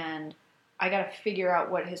 and I got to figure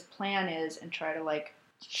out what his plan is and try to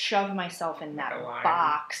shove myself in that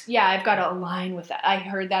box. Yeah, I've got to align with that. I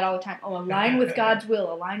heard that all the time. Oh, align with God's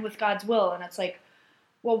will, align with God's will. And it's like,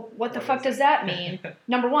 well, what the fuck does that mean?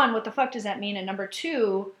 Number one, what the fuck does that mean? And number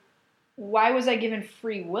two, why was I given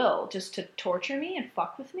free will? Just to torture me and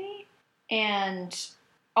fuck with me? And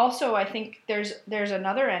also, I think there's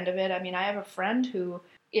another end of it. I mean, I have a friend who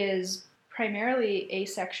is primarily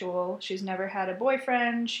asexual. She's never had a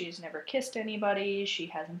boyfriend. She's never kissed anybody. She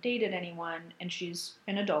hasn't dated anyone. And she's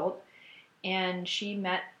an adult. And she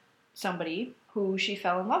met somebody who she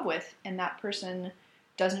fell in love with. And that person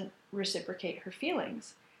doesn't reciprocate her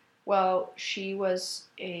feelings. Well, she is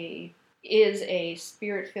a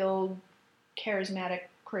spirit-filled, charismatic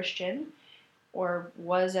Christian, or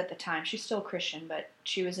was at the time. She's still Christian, but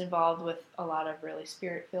she was involved with a lot of really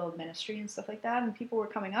spirit-filled ministry and stuff like that, and people were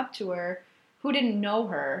coming up to her who didn't know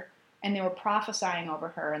her, and they were prophesying over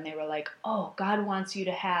her, and they were like, oh, God wants you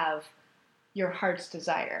to have your heart's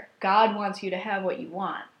desire. God wants you to have what you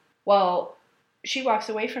want. Well, she walks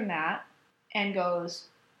away from that and goes,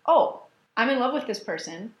 oh, I'm in love with this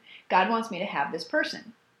person. God wants me to have this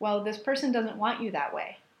person. Well, this person doesn't want you that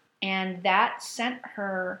way. And that sent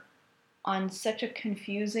her on such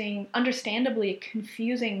a understandably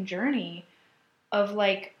confusing journey of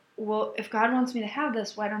well, if God wants me to have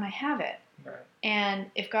this, why don't I have it? Right. And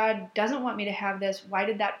if God doesn't want me to have this, why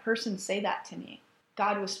did that person say that to me?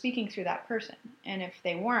 God was speaking through that person. And if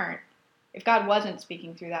God wasn't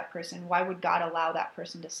speaking through that person, why would God allow that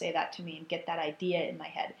person to say that to me and get that idea in my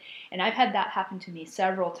head? And I've had that happen to me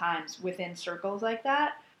several times within circles like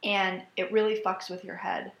that. And it really fucks with your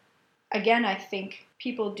head. again, I think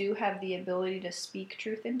people do have the ability to speak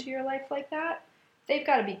truth into your life like that. They've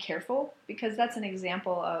got to be careful because that's an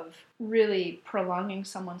example of really prolonging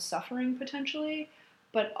someone's suffering potentially,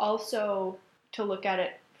 but also to look at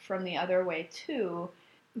it from the other way too.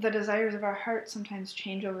 The desires of our heart sometimes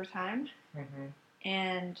change over time,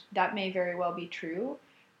 and that may very well be true,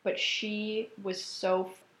 but she was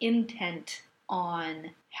so intent on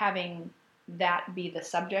having that be the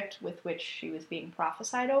subject with which she was being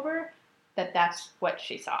prophesied over that that's what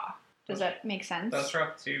she saw. Does that make sense? That's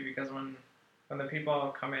rough too, because when the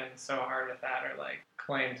people come in so hard with that, or like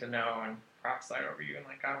claim to know and prophesy over you, and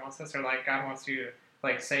like God wants this, or like God wants you to,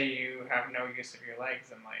 like, say you have no use of your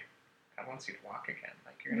legs, and like God wants you to walk again,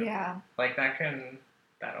 like you're gonna, like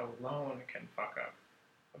that alone can fuck up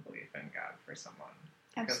a belief in God for someone.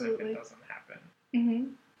 Absolutely. Because if it doesn't happen.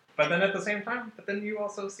 Mm-hmm. But then at the same time, you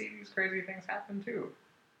also see these crazy things happen too.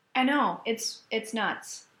 I know, it's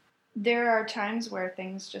nuts. There are times where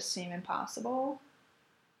things just seem impossible,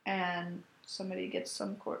 and somebody gets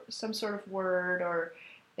some sort of word, or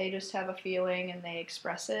they just have a feeling and they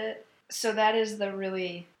express it. So that is the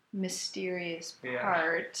really mysterious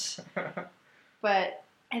part. Yeah. But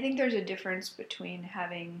I think there's a difference between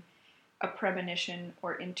having a premonition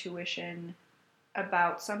or intuition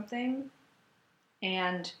about something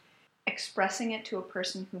and expressing it to a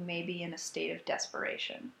person who may be in a state of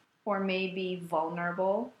desperation or may be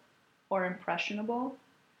vulnerable or impressionable.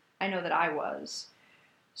 I know that I was.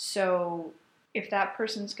 So if that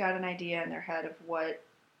person's got an idea in their head of what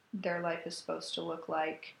their life is supposed to look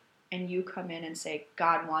like, and you come in and say,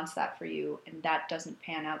 God wants that for you, and that doesn't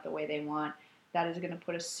pan out the way they want, that is going to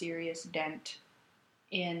put a serious dent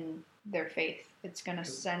in their faith. It's going to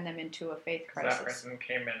send them into a faith crisis. That person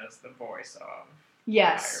came in as the voice of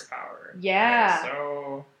yes. higher power. Yeah. They're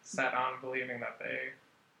so set on believing that they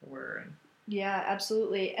were. Yeah,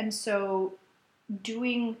 absolutely. And so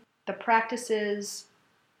doing the practices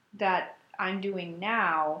that I'm doing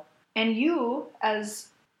now, and you as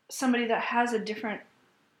somebody that has a different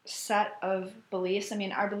set of beliefs, I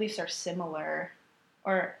mean, our beliefs are similar,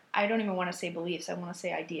 or I don't even want to say beliefs, I want to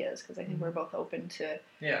say ideas, because I think we're both open to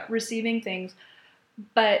receiving things.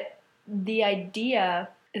 But the idea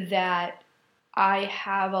that I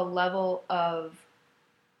have a level of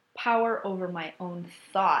power over my own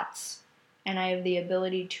thoughts, and I have the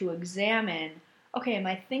ability to examine, okay, am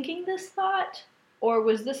I thinking this thought, or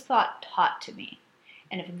was this thought taught to me?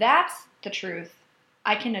 And if that's the truth,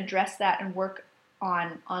 I can address that and work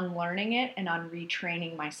on unlearning it and on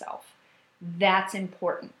retraining myself. That's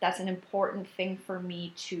important. That's an important thing for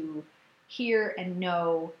me to hear and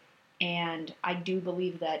know, and I do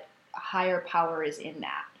believe that a higher power is in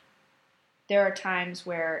that. There are times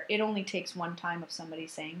where it only takes one time of somebody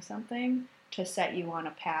saying something to set you on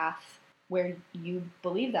a path where you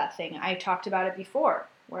believe that thing. I talked about it before,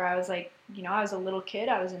 where I was like, I was a little kid,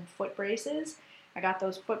 I was in foot braces. I got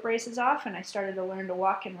those foot braces off and I started to learn to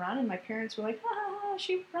walk and run, and my parents were like,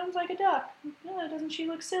 she runs like a duck. Doesn't she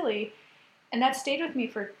look silly? And that stayed with me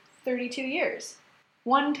for 32 years.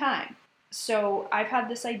 One time. So I've had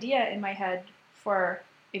this idea in my head for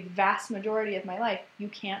a vast majority of my life. You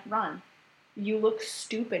can't run. You look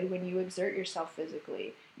stupid when you exert yourself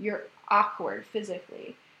physically. You're awkward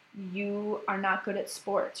physically. You are not good at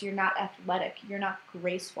sports. You're not athletic. You're not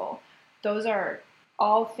graceful. Those are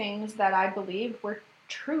all things that I believed were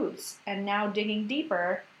truths. And now digging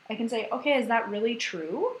deeper, I can say, okay, is that really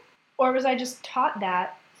true? Or was I just taught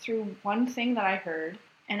that through one thing that I heard,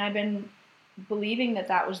 and I've been believing that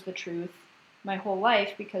that was the truth my whole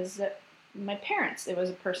life because my parents, it was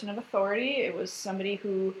a person of authority. It was somebody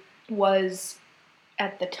who was,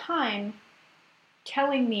 at the time,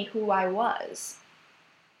 telling me who I was.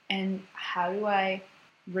 And how do I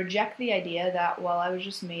reject the idea that, well, I was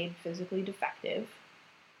just made physically defective?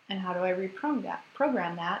 And how do I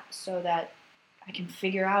reprogram that so that I can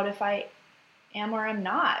figure out if I am or am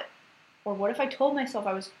not? Or what if I told myself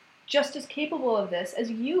I was just as capable of this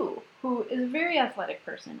as you, who is a very athletic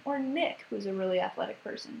person, or Nick, who's a really athletic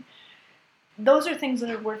person? Those are things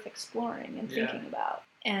that are worth exploring and thinking about.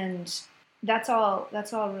 And that's all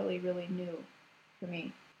really, really new for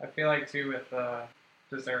me. I feel like, too, with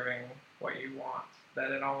deserving what you want,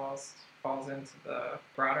 that it almost falls into the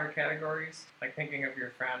broader categories, like thinking of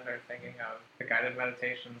your friend or thinking of the guided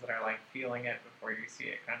meditations that are like feeling it before you see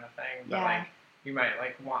it kind of thing. But like you might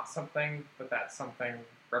like want something, but that something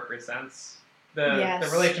represents the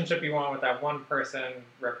relationship you want with that one person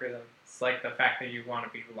represents like the fact that you want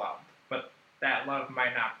to be loved. But that love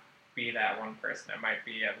might not be that one person. It might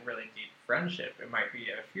be a really deep friendship. It might be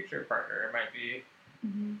a future partner. It might be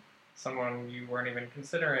someone you weren't even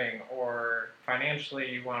considering, or financially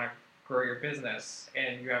you want to grow your business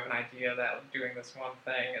and you have an idea that doing this one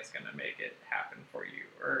thing is going to make it happen for you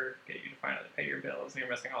or get you to finally pay your bills, and you're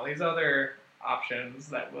missing all these other options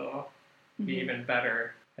that will be even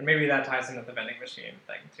better. And maybe that ties into the vending machine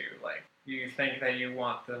thing too. Like, you think that you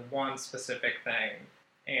want the one specific thing,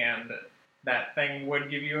 and that thing would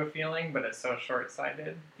give you a feeling, but it's so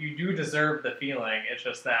short-sighted. You do deserve the feeling. It's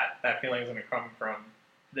just that that feeling is going to come from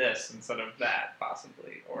this instead of that,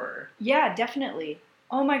 possibly. Or yeah, definitely.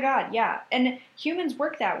 Oh my God, yeah. And humans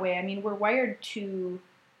work that way. I mean,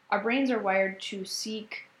 our brains are wired to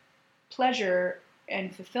seek pleasure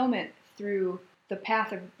and fulfillment through the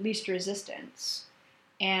path of least resistance.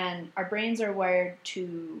 And our brains are wired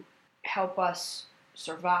to help us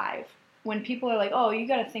survive. When people are like, oh, you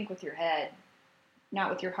got to think with your head,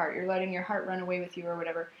 not with your heart. You're letting your heart run away with you or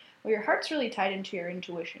whatever. Well, your heart's really tied into your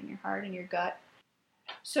intuition, your heart and your gut.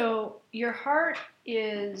 So your heart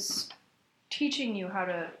is teaching you how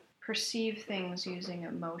to perceive things using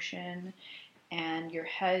emotion, and your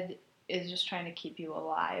head is just trying to keep you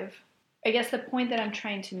alive. I guess the point that I'm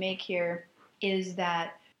trying to make here is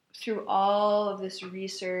that through all of this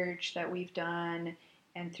research that we've done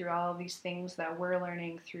and through all of these things that we're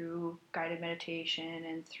learning through guided meditation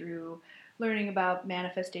and through learning about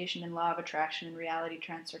manifestation and law of attraction and reality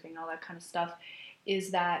transferring and all that kind of stuff,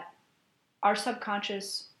 is that our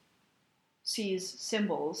subconscious sees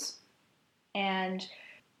symbols and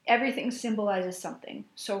everything symbolizes something.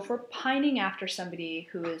 So if we're pining after somebody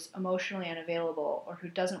who is emotionally unavailable or who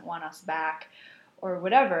doesn't want us back or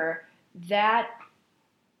whatever, that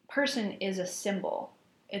person is a symbol.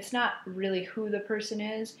 It's not really who the person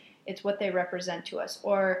is, it's what they represent to us.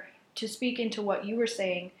 Or to speak into what you were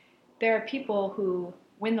saying, there are people who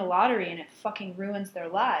win the lottery and it fucking ruins their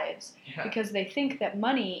lives because they think that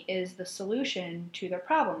money is the solution to their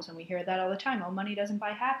problems. And we hear that all the time. Oh, money doesn't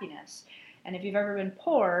buy happiness. And if you've ever been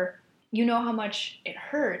poor, you know how much it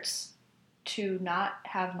hurts to not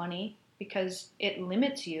have money because it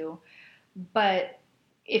limits you. But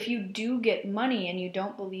if you do get money and you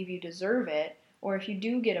don't believe you deserve it, or if you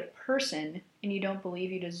do get a person and you don't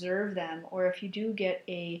believe you deserve them, or if you do get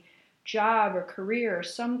a job or career or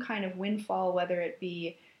some kind of windfall, whether it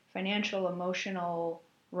be financial, emotional,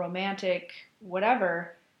 romantic,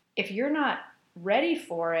 whatever, if you're not ready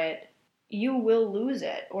for it, you will lose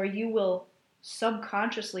it, or you will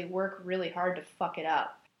subconsciously work really hard to fuck it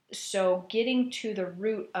up. So getting to the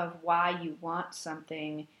root of why you want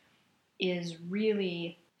something is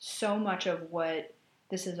really so much of what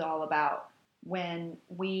this is all about. When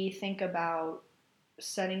we think about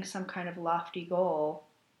setting some kind of lofty goal,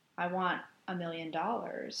 I want $1 million,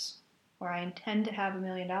 or I intend to have $1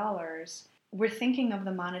 million, we're thinking of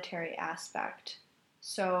the monetary aspect.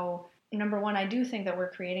 So, number one, I do think that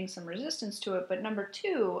we're creating some resistance to it, but number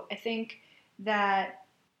two, I think that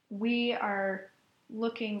we are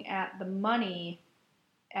looking at the money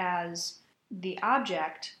as the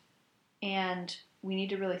object, and we need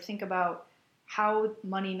to really think about how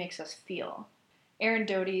money makes us feel. Aaron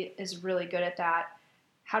Doty is really good at that.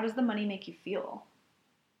 How does the money make you feel?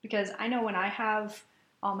 Because I know when I have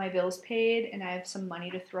all my bills paid and I have some money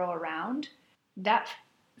to throw around, that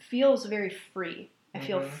feels very free. I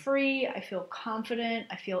feel free, I feel confident,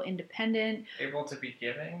 I feel independent. Able to be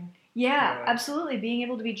giving? Yeah, absolutely. Being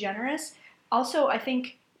able to be generous. Also, I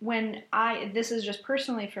think this is just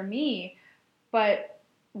personally for me, but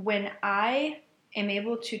when I am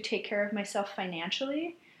able to take care of myself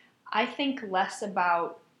financially, I think less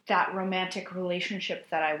about that romantic relationship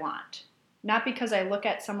that I want. Not because I look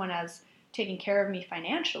at someone as taking care of me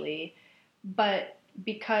financially, but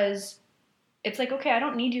because it's like, okay, I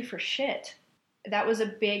don't need you for shit. That was a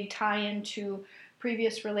big tie-in to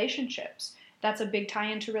previous relationships. That's a big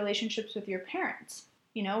tie-in to relationships with your parents.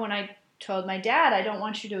 You know, when I told my dad, I don't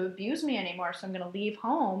want you to abuse me anymore, so I'm going to leave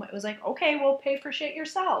home, it was like, okay, well, pay for shit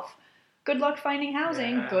yourself. Good luck finding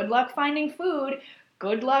housing. Good luck finding food.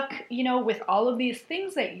 Good luck, with all of these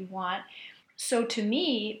things that you want. So to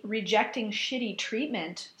me, rejecting shitty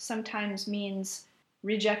treatment sometimes means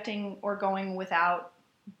rejecting or going without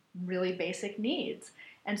really basic needs.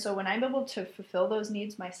 And so when I'm able to fulfill those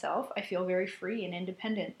needs myself, I feel very free and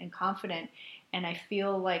independent and confident, and I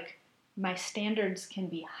feel like my standards can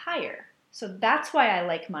be higher. So that's why I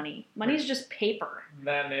like money. Money's just paper.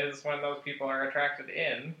 Then is when those people are attracted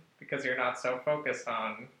in, because you're not so focused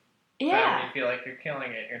on them. You feel like you're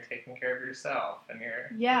killing it, you're taking care of yourself, and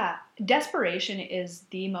you're... Yeah. Desperation is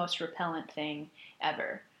the most repellent thing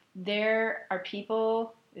ever. There are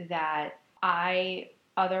people that I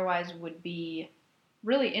otherwise would be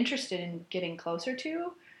really interested in getting closer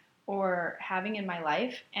to or having in my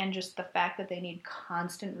life, and just the fact that they need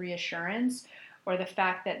constant reassurance or the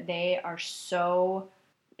fact that they are so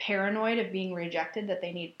paranoid of being rejected that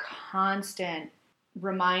they need constant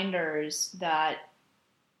reminders that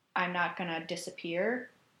I'm not going to disappear.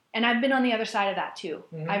 And I've been on the other side of that too.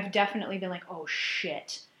 Mm-hmm. I've definitely been like, oh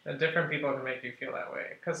shit. And different people can make you feel that way.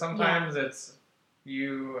 Because sometimes it's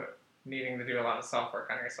you needing to do a lot of self-work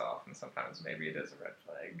on yourself, and sometimes maybe it is a red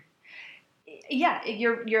flag. Yeah,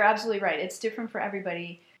 you're absolutely right. It's different for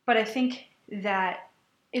everybody. But I think that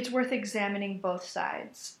it's worth examining both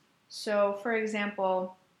sides. So, for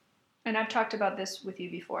example, and I've talked about this with you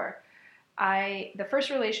before, the first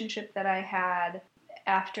relationship that I had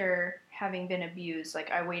after having been abused, like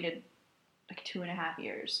I waited like 2.5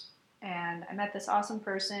 years, and I met this awesome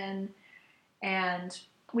person, and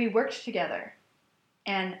we worked together,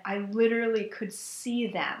 and I literally could see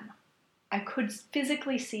them. I could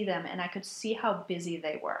physically see them, and I could see how busy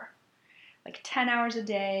they were. Like 10 hours a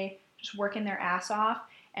day, just working their ass off,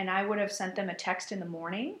 and I would have sent them a text in the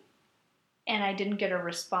morning, and I didn't get a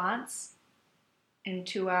response in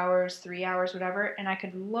 2 hours, 3 hours, whatever, and I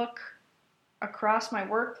could look across my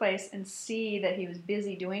workplace and see that he was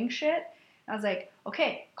busy doing shit. I was like,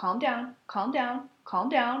 okay, calm down, calm down, calm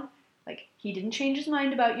down. Like, he didn't change his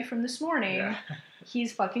mind about you from this morning. Yeah.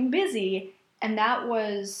 He's fucking busy. And that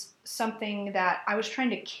was something that I was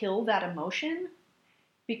trying to kill that emotion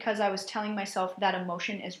because I was telling myself that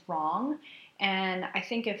emotion is wrong. And I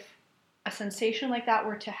think if a sensation like that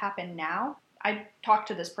were to happen now, I'd talk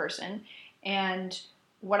to this person. And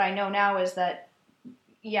what I know now is that,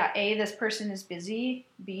 yeah, A, this person is busy.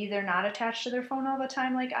 B, they're not attached to their phone all the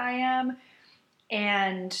time like I am.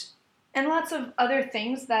 And lots of other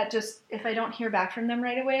things that just, if I don't hear back from them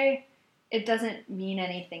right away, it doesn't mean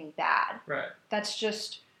anything bad. Right. That's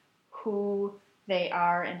just who they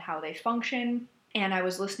are and how they function. And I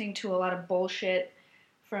was listening to a lot of bullshit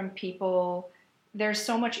from people. There's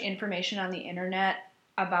so much information on the internet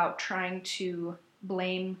about trying to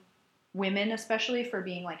blame women, especially, for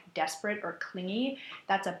being like desperate or clingy.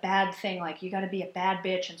 That's a bad thing. Like, you got to be a bad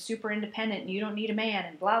bitch and super independent and you don't need a man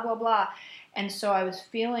and blah, blah, blah. And so I was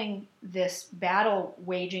feeling this battle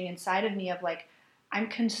waging inside of me of like, I'm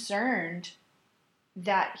concerned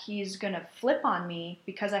that he's going to flip on me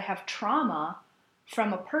because I have trauma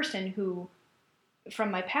from a person who,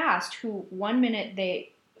 from my past, who one minute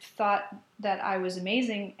they thought that I was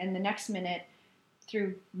amazing and the next minute,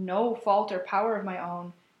 through no fault or power of my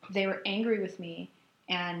own, they were angry with me.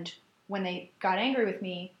 And when they got angry with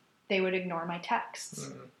me, they would ignore my texts.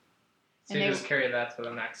 Mm-hmm. So you just carried that to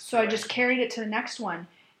the next. So I just carried it to the next one.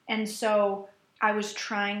 And so I was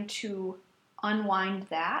trying to unwind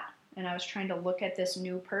that, and I was trying to look at this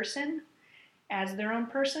new person as their own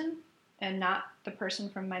person and not the person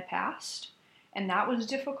from my past. And that was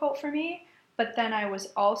difficult for me. But then I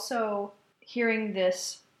was also hearing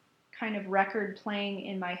this kind of record playing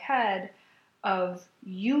in my head of,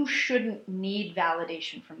 you shouldn't need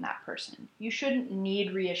validation from that person. You shouldn't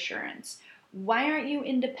need reassurance. Why aren't you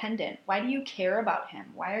independent? Why do you care about him?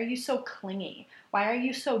 Why are you so clingy? Why are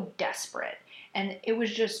you so desperate? And it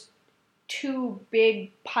was just two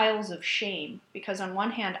big piles of shame, because on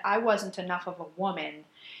one hand, I wasn't enough of a woman,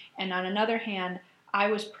 and on another hand,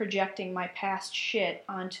 I was projecting my past shit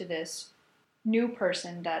onto this new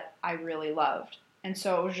person that I really loved. And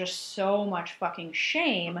so it was just so much fucking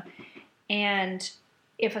shame. And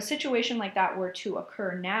if a situation like that were to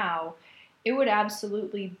occur now, it would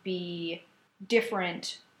absolutely be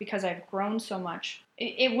different because I've grown so much.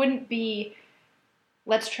 It wouldn't be,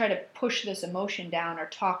 let's try to push this emotion down or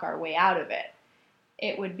talk our way out of it.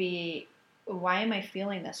 It would be, why am I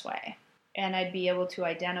feeling this way? And I'd be able to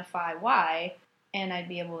identify why, and I'd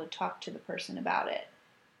be able to talk to the person about it.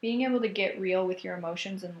 Being able to get real with your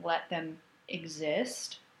emotions and let them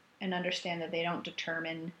exist and understand that they don't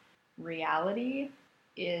determine reality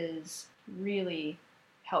is really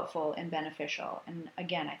helpful and beneficial. And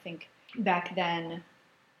again, I think back then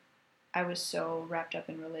I was so wrapped up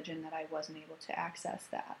in religion that I wasn't able to access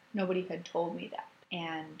that. Nobody had told me that.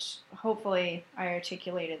 And hopefully I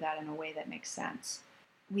articulated that in a way that makes sense.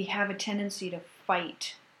 We have a tendency to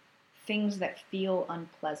fight things that feel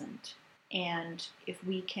unpleasant. And if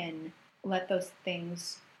we can let those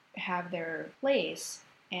things have their place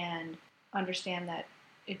and understand that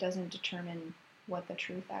it doesn't determine what the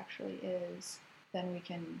truth actually is, then we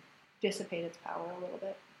can dissipate its power a little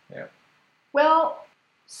bit. Yeah. Well,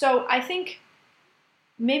 so I think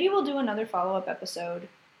maybe we'll do another follow-up episode.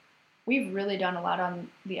 We've really done a lot on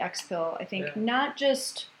the X pill. I think not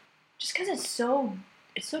just because it's so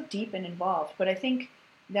deep and involved, but I think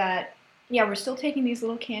that, yeah, we're still taking these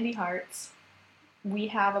little candy hearts. We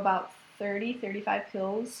have about 35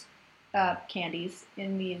 pills, candies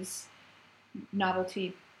in these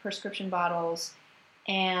novelty prescription bottles,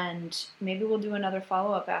 and maybe we'll do another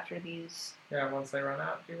follow-up after these. Yeah, once they run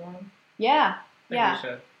out, do you want? Yeah, I yeah. think we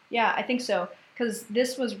should. Yeah, I think so. Because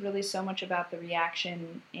this was really so much about the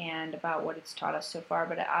reaction and about what it's taught us so far.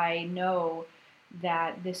 But I know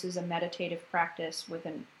that this is a meditative practice with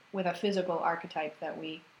a physical archetype that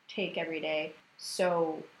we take every day.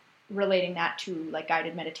 So relating that to like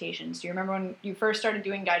guided meditations. Do you remember when you first started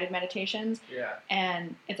doing guided meditations? Yeah.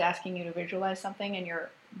 And it's asking you to visualize something, and your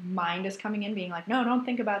mind is coming in, being like, "No, don't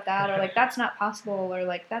think about that," or like, "That's not possible," or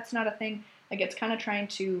like, "That's not a thing." Like it's kind of trying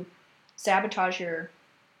to sabotage your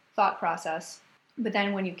thought process. But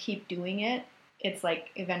then when you keep doing it, it's like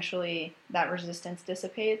eventually that resistance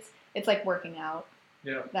dissipates. It's like working out.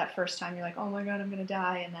 Yeah. That first time you're like, oh my God, I'm going to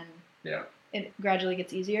die. And then it gradually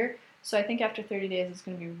gets easier. So I think after 30 days, it's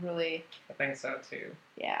going to be really... I think so too.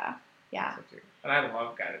 Yeah. Yeah. So too. And I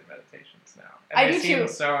love guided meditations now. And I they do seem too.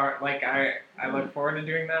 So, like, I look forward to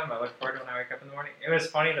doing them. I look forward to when I wake up in the morning. It was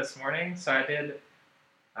funny this morning. So I did...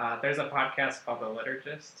 there's a podcast called The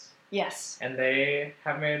Liturgists. Yes. And they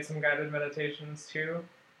have made some guided meditations too.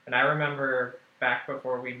 And I remember back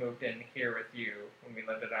before we moved in here with you, when we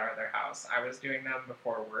lived at our other house, I was doing them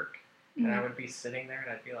before work. Mm-hmm. And I would be sitting there and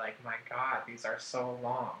I'd be like, my God, these are so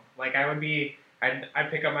long. Like I'd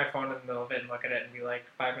pick up my phone in the middle of it and look at it and be like,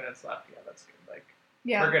 5 minutes left. Yeah, that's good. Like,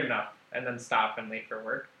 we're good enough. And then stop and leave for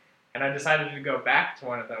work. And I decided to go back to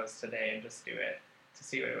one of those today and just do it to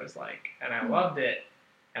see what it was like. And I loved it.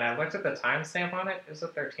 And I looked at the timestamp on it. It was a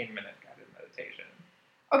 13-minute guided meditation.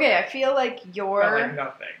 Okay, I feel like your like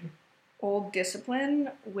nothing. Old discipline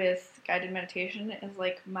with guided meditation is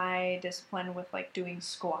like my discipline with like doing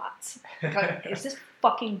squats. Like, is this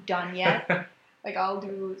fucking done yet? Like I'll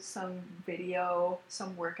do some video,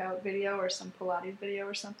 some workout video or some Pilates video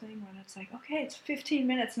or something when it's like, okay, it's 15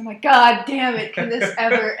 minutes. And I'm like, God damn it, can this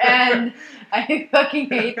ever end? I fucking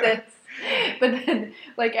hate this. But then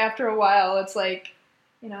like after a while, it's like,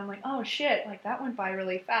 you know, I'm like, oh shit, like that went by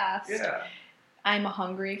really fast. Yeah. I'm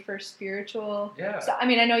hungry for spiritual. Yeah. So, I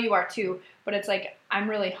mean, I know you are too, but it's like I'm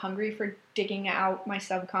really hungry for digging out my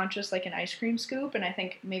subconscious like an ice cream scoop, and I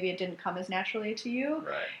think maybe it didn't come as naturally to you.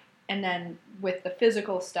 Right. And then with the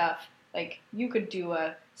physical stuff, like you could do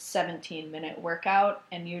a 17-minute workout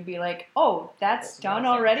and you'd be like, oh, that's done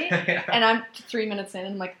already? Yeah. And I'm 3 minutes in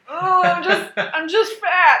and I'm like, oh, I'm just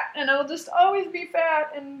fat, and I'll just always be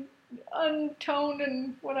fat and untoned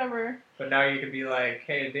and whatever. But now you could be like,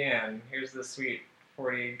 hey Dan, here's the sweet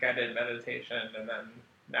 40 guided meditation, and then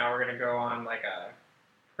now we're gonna go on like a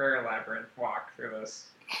prayer labyrinth walk through this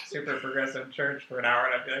super progressive church for an hour,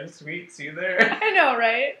 and I'd be like, sweet, see you there. I know,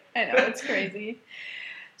 right? I know, it's crazy.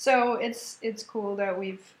 So it's cool that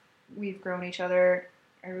we've grown each other.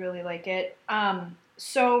 I really like it.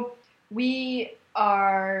 So we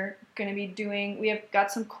are gonna be we have got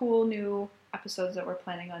some cool new episodes that we're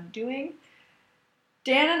planning on doing.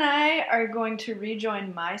 Dan and I are going to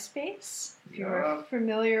rejoin MySpace, if you're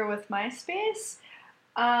familiar with MySpace.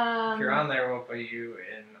 If you're on there, we'll put you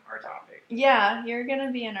in our top 8. Yeah, you're going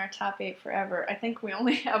to be in our top 8 forever. I think we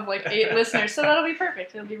only have like 8 listeners, so that'll be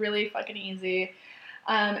perfect. It'll be really fucking easy.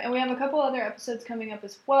 And we have a couple other episodes coming up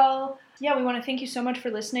as well. Yeah, we want to thank you so much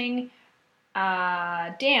for listening.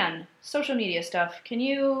 Dan, social media stuff. Can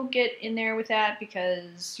you get in there with that,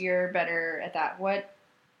 because you're better at that? What,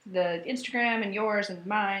 the Instagram and yours and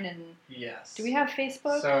mine, and yes. Do we have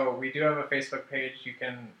Facebook? So we do have a Facebook page. You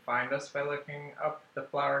can find us by looking up The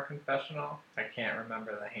Flower Confessional. I can't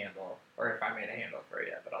remember the handle, or if I made a handle for it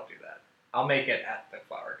yet, but I'll do that. I'll make it at The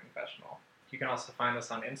Flower Confessional. You can also find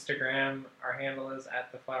us on Instagram. Our handle is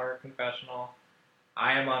at The Flower Confessional.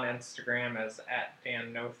 I am on Instagram as at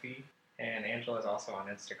Dan Nothi. And Angela is also on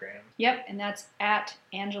Instagram. Yep, and that's at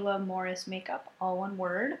Angela Morris Makeup, all one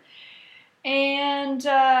word. And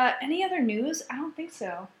any other news? I don't think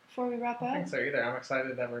so. Before we wrap up, I don't think so either. I'm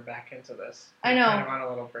excited that we're back into this. I know. Kind of on a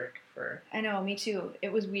little break for. I know, me too.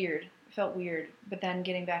 It was weird. It felt weird, but then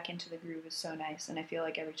getting back into the groove is so nice, and I feel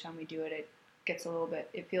like every time we do it, it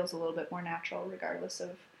feels a little bit more natural, regardless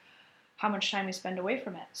of how much time we spend away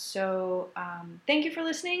from it. So thank you for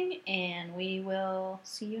listening, and we will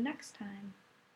see you next time.